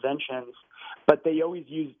different interventions, but they always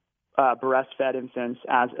use breastfed infants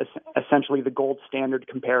as essentially the gold standard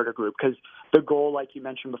comparator group, because the goal, like you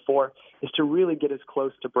mentioned before, is to really get as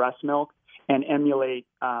close to breast milk and emulate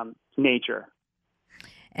nature.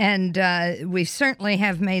 And we certainly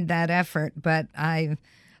have made that effort, but I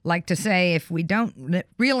like to say if we don't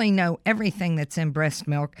really know everything that's in breast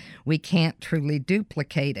milk, we can't truly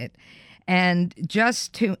duplicate it. And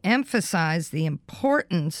just to emphasize the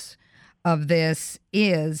importance of this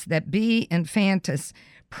is that B. infantis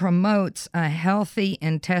promotes a healthy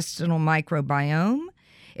intestinal microbiome.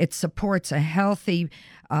 It supports a healthy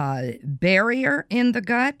barrier in the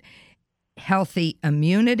gut, healthy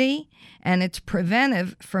immunity, and it's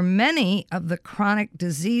preventive for many of the chronic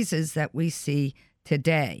diseases that we see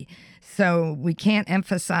today. So we can't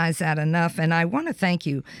emphasize that enough. And I want to thank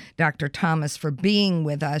you, Dr. Thomas, for being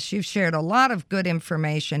with us. You've shared a lot of good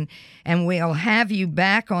information, and we'll have you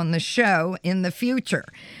back on the show in the future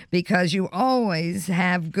because you always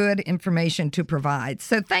have good information to provide.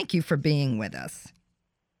 So thank you for being with us.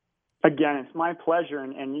 Again, it's my pleasure,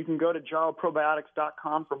 and you can go to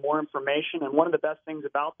jaroprobiotics.com for more information. And one of the best things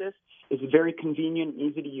about this is it's very convenient and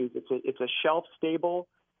easy to use. It's a shelf-stable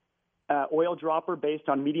oil dropper based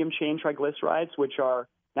on medium-chain triglycerides, which are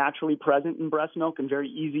naturally present in breast milk and very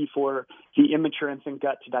easy for the immature infant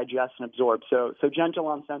gut to digest and absorb. So gentle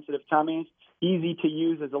on sensitive tummies, easy to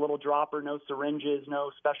use as a little dropper, no syringes, no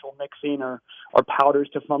special mixing or powders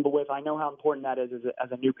to fumble with. I know how important that is as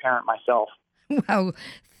a new parent myself. Well,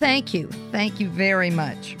 thank you. Thank you very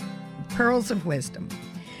much. Pearls of wisdom.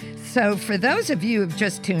 So for those of you who've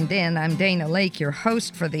just tuned in, I'm Dana Laake, your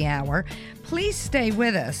host for the hour. Please stay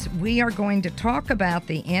with us. We are going to talk about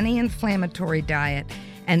the anti-inflammatory diet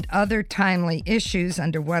and other timely issues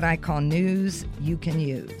under what I call news you can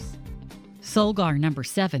use. Solgar number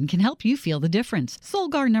 7 can help you feel the difference.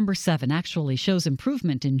 Solgar number 7 actually shows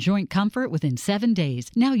improvement in joint comfort within 7 days.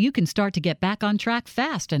 Now you can start to get back on track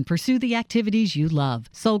fast and pursue the activities you love.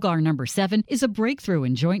 Solgar number 7 is a breakthrough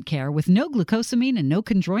in joint care with no glucosamine and no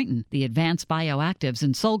chondroitin. The advanced bioactives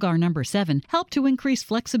in Solgar number 7 help to increase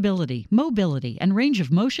flexibility, mobility, and range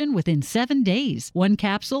of motion within 7 days. 1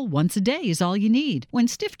 capsule once a day is all you need. When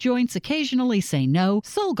stiff joints occasionally say no,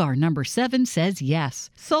 Solgar number 7 says yes.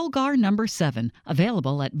 Solgar number 7,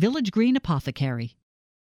 available at Village Green Apothecary.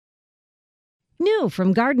 New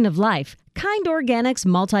from Garden of Life, Kind Organics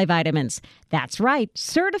multivitamins. That's right,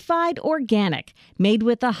 certified organic, made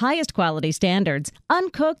with the highest quality standards,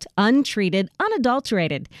 uncooked, untreated,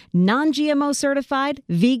 unadulterated, non-GMO certified,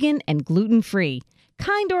 vegan, and gluten-free.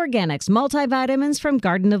 Kind Organics multivitamins from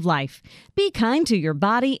Garden of Life. Be kind to your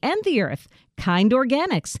body and the earth. Kind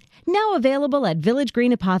Organics. Now available at Village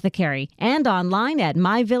Green Apothecary and online at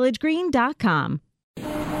myvillagegreen.com.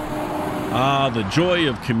 Ah, the joy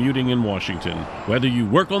of commuting in Washington. Whether you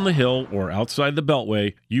work on the Hill or outside the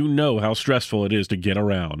Beltway, you know how stressful it is to get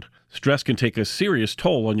around. Stress can take a serious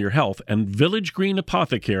toll on your health, and Village Green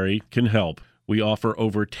Apothecary can help. We offer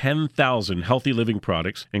over 10,000 healthy living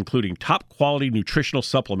products, including top-quality nutritional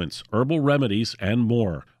supplements, herbal remedies, and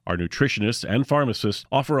more. Our nutritionists and pharmacists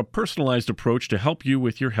offer a personalized approach to help you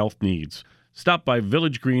with your health needs. Stop by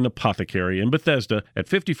Village Green Apothecary in Bethesda at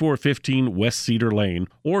 5415 West Cedar Lane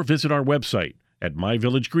or visit our website at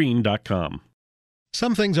myvillagegreen.com.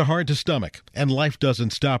 Some things are hard to stomach, and life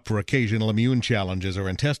doesn't stop for occasional immune challenges or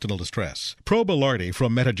intestinal distress. Probilarty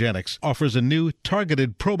from Metagenics offers a new,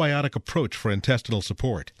 targeted probiotic approach for intestinal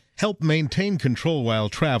support. Help maintain control while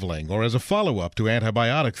traveling or as a follow-up to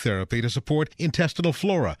antibiotic therapy to support intestinal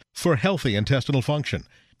flora for healthy intestinal function.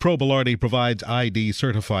 Probiotics provides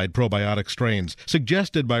ID-certified probiotic strains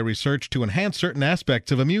suggested by research to enhance certain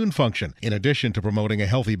aspects of immune function, in addition to promoting a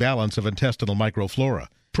healthy balance of intestinal microflora.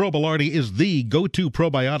 Probiotics is the go-to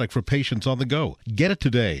probiotic for patients on the go. Get it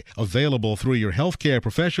today. Available through your healthcare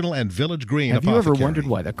professional and Village Green Have Apothecary. you ever wondered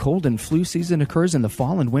why the cold and flu season occurs in the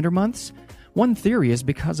fall and winter months? One theory is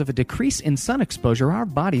because of a decrease in sun exposure, our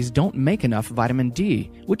bodies don't make enough vitamin D,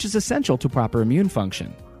 which is essential to proper immune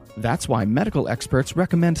function. That's why medical experts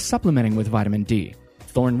recommend supplementing with vitamin D.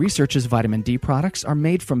 Thorne Research's vitamin D products are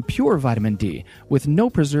made from pure vitamin D with no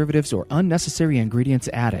preservatives or unnecessary ingredients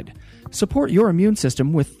added. Support your immune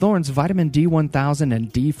system with Thorne's vitamin D1000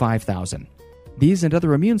 and D5000. These and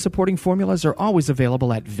other immune-supporting formulas are always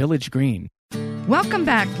available at Village Green. Welcome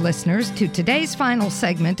back, listeners, to today's final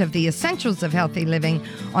segment of the Essentials of Healthy Living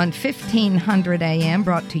on 1500 AM,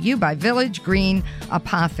 brought to you by Village Green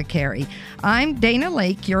Apothecary. I'm Dana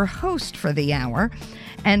Laake, your host for the hour,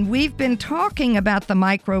 and we've been talking about the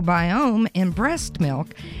microbiome in breast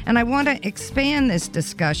milk, and I want to expand this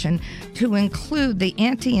discussion to include the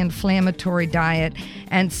anti-inflammatory diet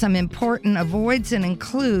and some important avoids and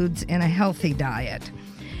includes in a healthy diet.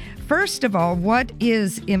 First of all, what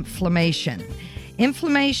is inflammation?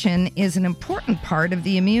 Inflammation is an important part of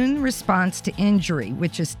the immune response to injury,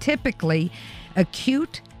 which is typically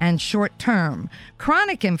acute and short-term.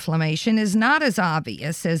 Chronic inflammation is not as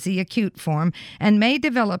obvious as the acute form and may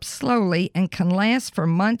develop slowly and can last for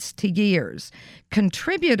months to years.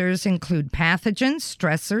 Contributors include pathogens,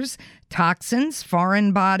 stressors, toxins,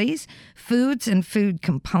 foreign bodies, foods and food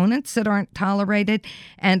components that aren't tolerated,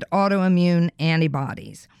 and autoimmune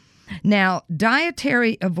antibodies. Now,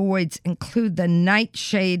 dietary avoids include the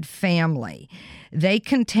nightshade family. They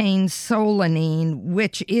contain solanine,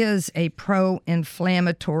 which is a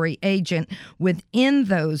pro-inflammatory agent within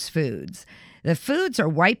those foods. The foods are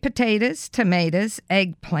white potatoes, tomatoes,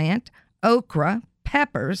 eggplant, okra,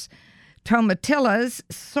 peppers, tomatillas,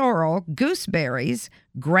 sorrel, gooseberries,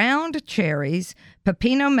 ground cherries,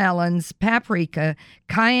 pepino melons, paprika,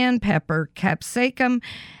 cayenne pepper, capsicum,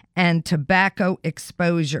 and tobacco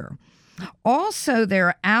exposure. Also, there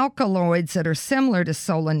are alkaloids that are similar to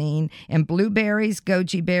solanine in blueberries,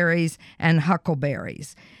 goji berries, and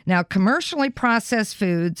huckleberries. Now, commercially processed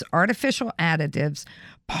foods, artificial additives,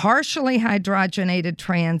 partially hydrogenated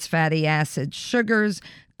trans fatty acids, sugars,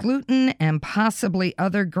 gluten, and possibly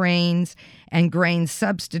other grains and grain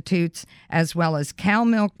substitutes, as well as cow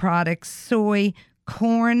milk products, soy,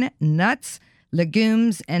 corn, nuts,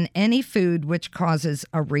 legumes, and any food which causes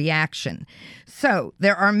a reaction. So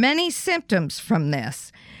there are many symptoms from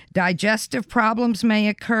this. Digestive problems may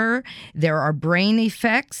occur. There are brain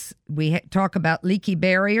effects. We talk about leaky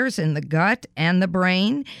barriers in the gut and the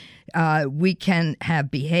brain. We can have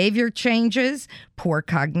behavior changes, poor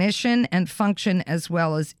cognition and function, as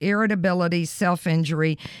well as irritability,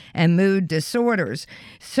 self-injury, and mood disorders.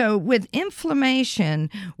 So with inflammation,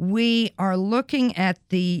 we are looking at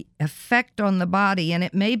the effect on the body, and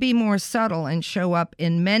it may be more subtle and show up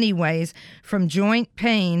in many ways, from joint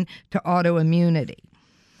pain to autoimmunity.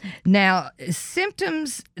 Now,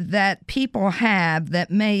 symptoms that people have that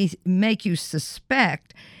may make you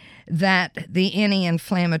suspect that the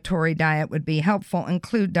anti-inflammatory diet would be helpful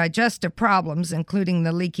include digestive problems, including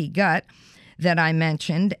the leaky gut that I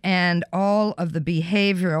mentioned, and all of the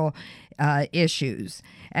behavioral issues,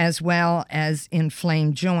 as well as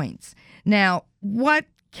inflamed joints. Now, what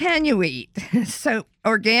can you eat? So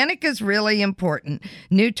organic is really important.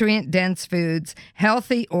 Nutrient-dense foods,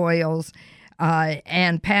 healthy oils,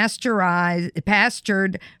 and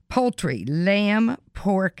pastured poultry, lamb,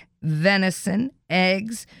 pork, venison,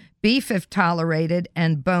 eggs, beef if tolerated,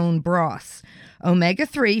 and bone broths.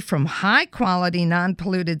 Omega-3 from high-quality,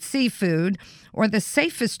 non-polluted seafood, or the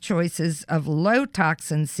safest choices of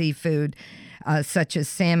low-toxin seafood, such as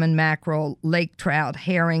salmon, mackerel, lake trout,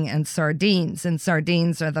 herring, and sardines. And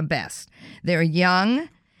sardines are the best. They're young,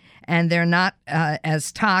 and they're not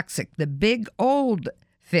as toxic. The big old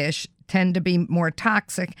fish tend to be more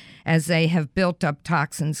toxic as they have built up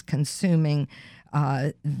toxins consuming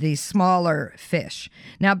the smaller fish.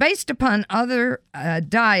 Now, based upon other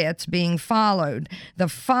diets being followed, the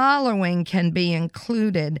following can be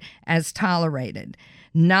included as tolerated: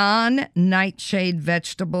 non-nightshade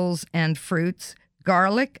vegetables and fruits,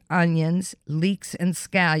 garlic, onions, leeks, and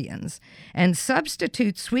scallions, and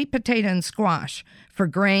substitute sweet potato and squash for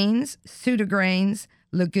grains, pseudograins,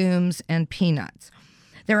 legumes, and peanuts.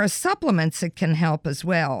 There are supplements that can help as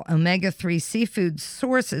well. Omega-3 seafood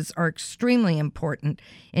sources are extremely important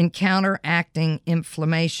in counteracting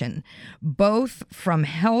inflammation, both from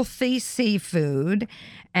healthy seafood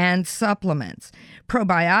and supplements.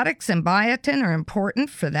 Probiotics and biotin are important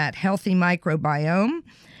for that healthy microbiome.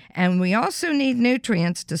 And we also need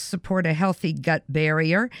nutrients to support a healthy gut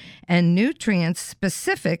barrier and nutrients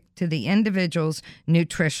specific to the individual's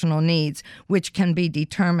nutritional needs, which can be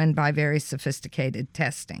determined by very sophisticated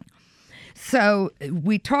testing. So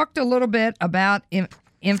we talked a little bit about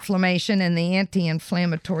inflammation and the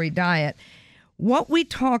anti-inflammatory diet. What we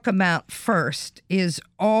talk about first is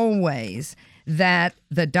always that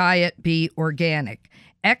the diet be organic.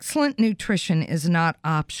 Excellent nutrition is not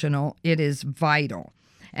optional, it is vital.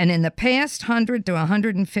 And in the past 100 to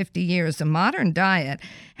 150 years, the modern diet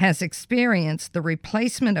has experienced the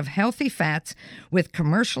replacement of healthy fats with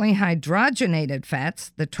commercially hydrogenated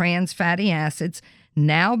fats, the trans fatty acids,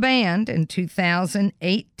 now banned in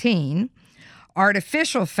 2018,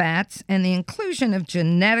 artificial fats, and the inclusion of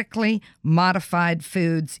genetically modified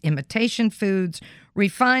foods, imitation foods,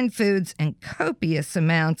 refined foods, and copious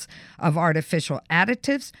amounts of artificial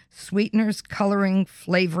additives, sweeteners, coloring,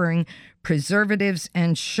 flavoring, preservatives,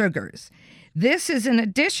 and sugars. This is in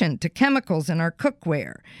addition to chemicals in our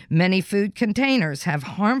cookware. Many food containers have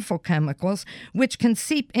harmful chemicals which can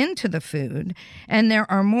seep into the food, and there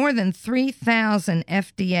are more than 3,000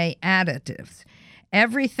 FDA additives.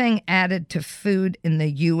 Everything added to food in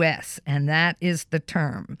the U.S., and that is the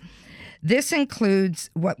term. This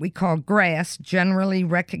includes what we call GRAS, generally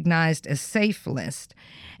recognized as safe list.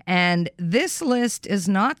 And this list is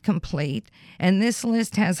not complete, and this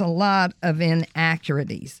list has a lot of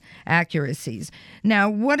inaccuracies. Now,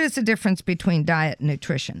 what is the difference between diet and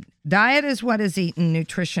nutrition? Diet is what is eaten,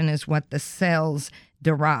 nutrition is what the cells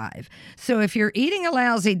derive. So if you're eating a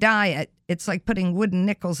lousy diet, it's like putting wooden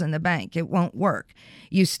nickels in the bank. It won't work.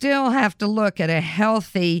 You still have to look at a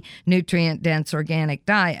healthy, nutrient-dense organic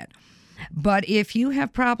diet. But if you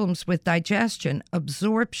have problems with digestion,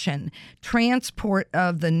 absorption, transport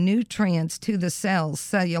of the nutrients to the cells,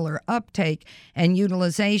 cellular uptake, and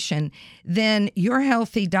utilization, then your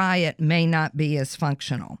healthy diet may not be as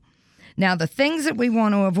functional. Now, the things that we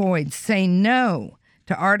want to avoid: say no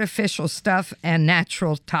to artificial stuff and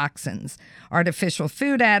natural toxins, artificial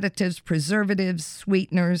food additives, preservatives,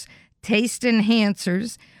 sweeteners, taste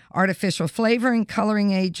enhancers, artificial flavoring,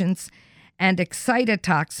 coloring agents, and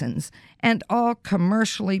excitotoxins, and all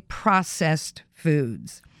commercially processed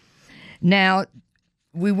foods. Now,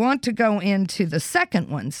 we want to go into the second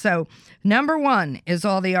one. So, number one is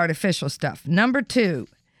all the artificial stuff. Number two,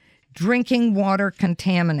 drinking water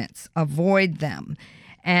contaminants. Avoid them.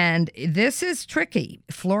 And this is tricky.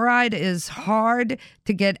 Fluoride is hard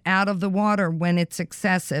to get out of the water when it's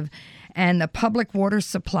excessive, and the public water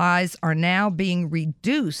supplies are now being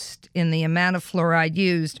reduced in the amount of fluoride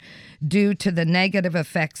used due to the negative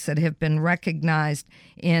effects that have been recognized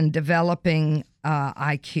in developing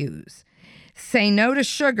IQs. Say no to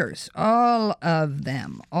sugars, all of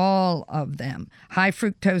them. High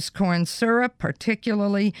fructose corn syrup,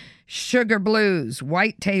 particularly sugar blues,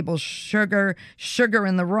 white table sugar, sugar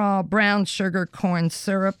in the raw, brown sugar, corn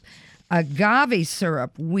syrup, agave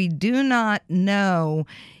syrup. We do not know,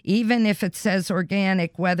 even if it says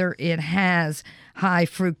organic, whether it has high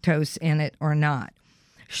fructose in it or not.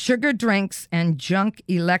 Sugar drinks and junk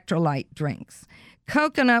electrolyte drinks.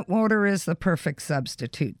 Coconut water is the perfect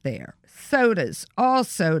substitute there. Sodas, all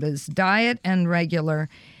sodas, diet and regular,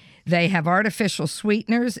 they have artificial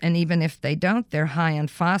sweeteners, and even if they don't, they're high in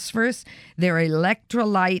phosphorus. They're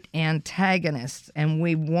electrolyte antagonists, and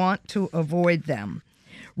we want to avoid them.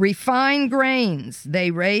 Refined grains,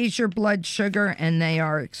 they raise your blood sugar, and they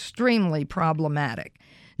are extremely problematic.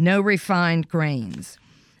 No refined grains.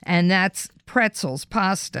 And that's pretzels,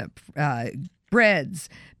 pasta, breads,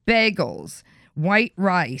 bagels, white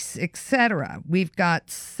rice, etc. We've got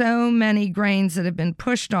so many grains that have been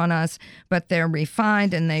pushed on us, but they're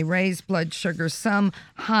refined and they raise blood sugar, some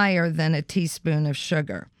higher than a teaspoon of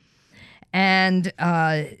sugar. And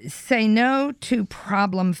say no to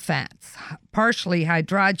problem fats, partially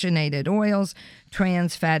hydrogenated oils,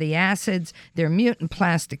 trans fatty acids. They're mutant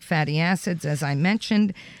plastic fatty acids, as I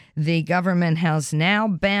mentioned. The government has now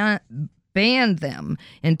banned them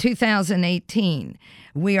in 2018.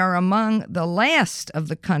 We are among the last of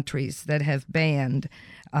the countries that have banned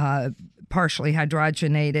partially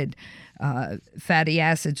hydrogenated fatty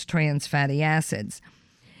acids, trans fatty acids.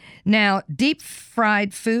 Now,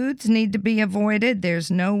 deep-fried foods need to be avoided.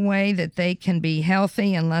 There's no way that they can be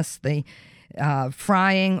healthy unless the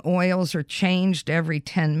Frying oils are changed every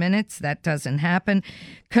 10 minutes. That doesn't happen.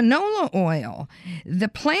 Canola oil. The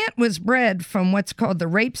plant was bred from what's called the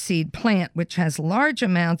rapeseed plant, which has large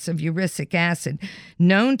amounts of uric acid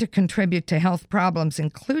known to contribute to health problems,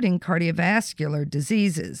 including cardiovascular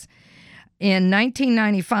diseases. In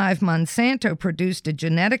 1995, Monsanto produced a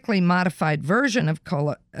genetically modified version of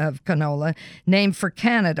canola named for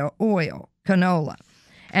Canada oil, canola.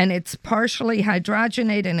 And it's partially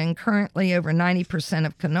hydrogenated, and currently over 90%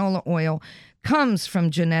 of canola oil comes from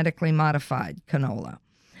genetically modified canola.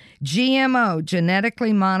 GMO,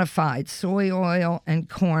 genetically modified soy oil and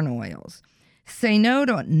corn oils. Say no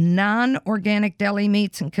to non-organic deli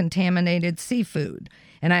meats and contaminated seafood.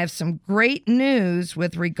 And I have some great news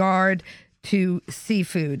with regard to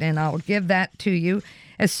seafood, and I'll give that to you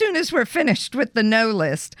as soon as we're finished with the no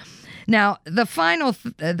list. Now, the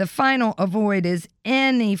final avoid is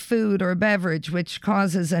any food or beverage which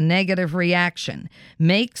causes a negative reaction.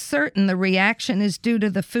 Make certain the reaction is due to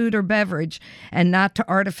the food or beverage and not to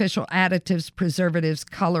artificial additives, preservatives,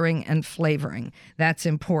 coloring, and flavoring. That's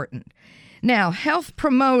important. Now, health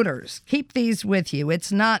promoters, keep these with you.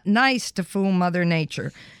 It's not nice to fool Mother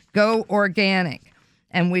Nature. Go organic.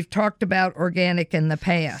 And we've talked about organic in the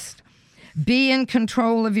past. Be in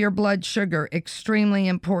control of your blood sugar, extremely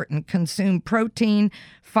important. Consume protein,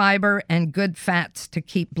 fiber, and good fats to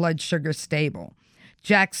keep blood sugar stable.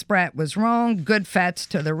 Jack Sprat was wrong. Good fats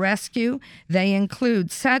to the rescue. They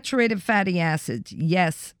include saturated fatty acids.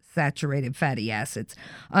 Yes, saturated fatty acids.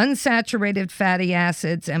 Unsaturated fatty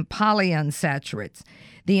acids and polyunsaturates.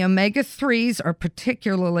 The omega-3s are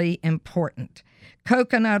particularly important.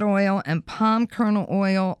 Coconut oil and palm kernel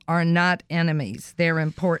oil are not enemies. They're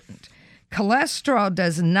important. Cholesterol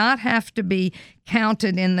does not have to be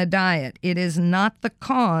counted in the diet. It is not the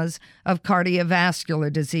cause of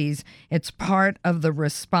cardiovascular disease. It's part of the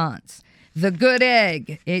response. The good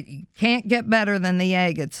egg, it can't get better than the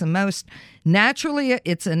egg. It's a naturally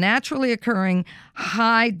occurring,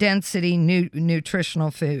 high-density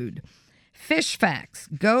nutritional food. Fish facts,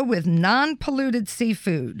 go with non-polluted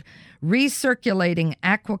seafood. Recirculating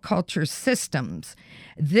aquaculture systems.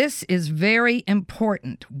 This is very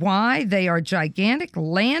important. Why? They are gigantic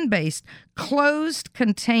land-based, closed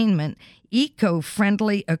containment,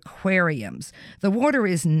 eco-friendly aquariums. The water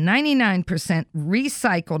is 99%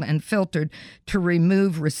 recycled and filtered to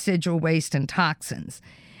remove residual waste and toxins.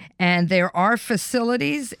 And there are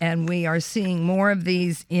facilities, and we are seeing more of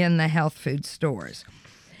these in the health food stores.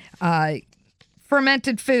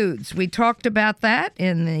 Fermented foods. We talked about that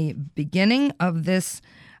in the beginning of this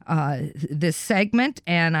segment,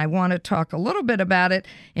 and I want to talk a little bit about it.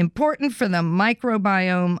 Important for the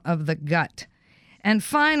microbiome of the gut. And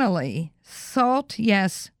finally, salt,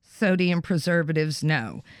 yes. Sodium preservatives,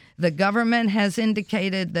 no. The government has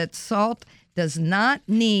indicated that salt does not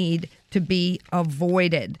need to be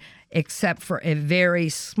avoided, except for a very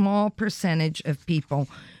small percentage of people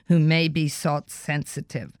who may be salt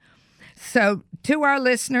sensitive. So to our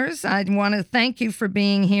listeners, I want to thank you for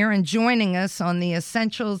being here and joining us on the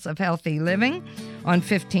Essentials of Healthy Living on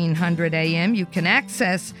 1500 AM. You can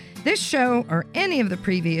access this show or any of the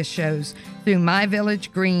previous shows through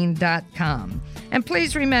myvillagegreen.com. And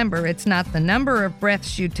please remember, it's not the number of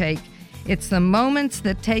breaths you take, it's the moments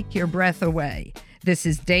that take your breath away. This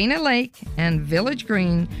is Dana Lake and Village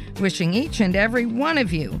Green wishing each and every one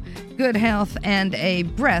of you good health and a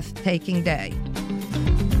breathtaking day.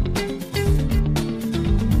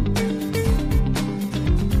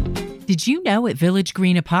 Did you know at Village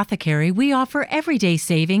Green Apothecary we offer everyday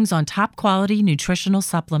savings on top quality nutritional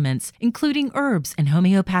supplements, including herbs and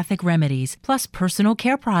homeopathic remedies, plus personal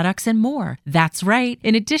care products and more? That's right.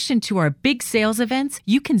 In addition to our big sales events,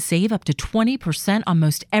 you can save up to 20% on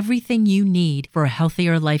most everything you need for a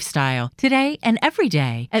healthier lifestyle. Today and every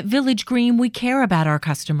day, at Village Green, we care about our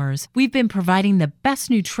customers. We've been providing the best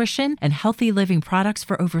nutrition and healthy living products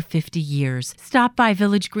for over 50 years. Stop by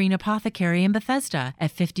Village Green Apothecary in Bethesda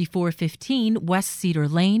at 5415 West Cedar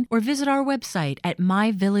Lane or visit our website at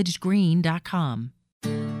myvillagegreen.com.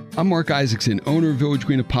 I'm Mark Isaacson, owner of Village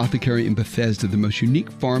Green Apothecary in Bethesda, the most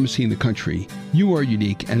unique pharmacy in the country. You are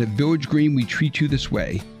unique, and at Village Green, we treat you this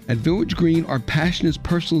way. At Village Green, our passion is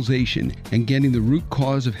personalization and getting the root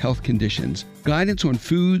cause of health conditions. Guidance on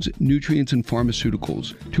foods, nutrients, and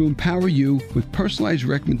pharmaceuticals to empower you with personalized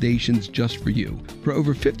recommendations just for you. For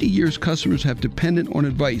over 50 years, customers have depended on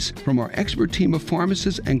advice from our expert team of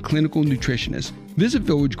pharmacists and clinical nutritionists. Visit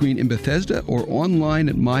Village Green in Bethesda or online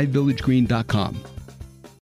at myvillagegreen.com.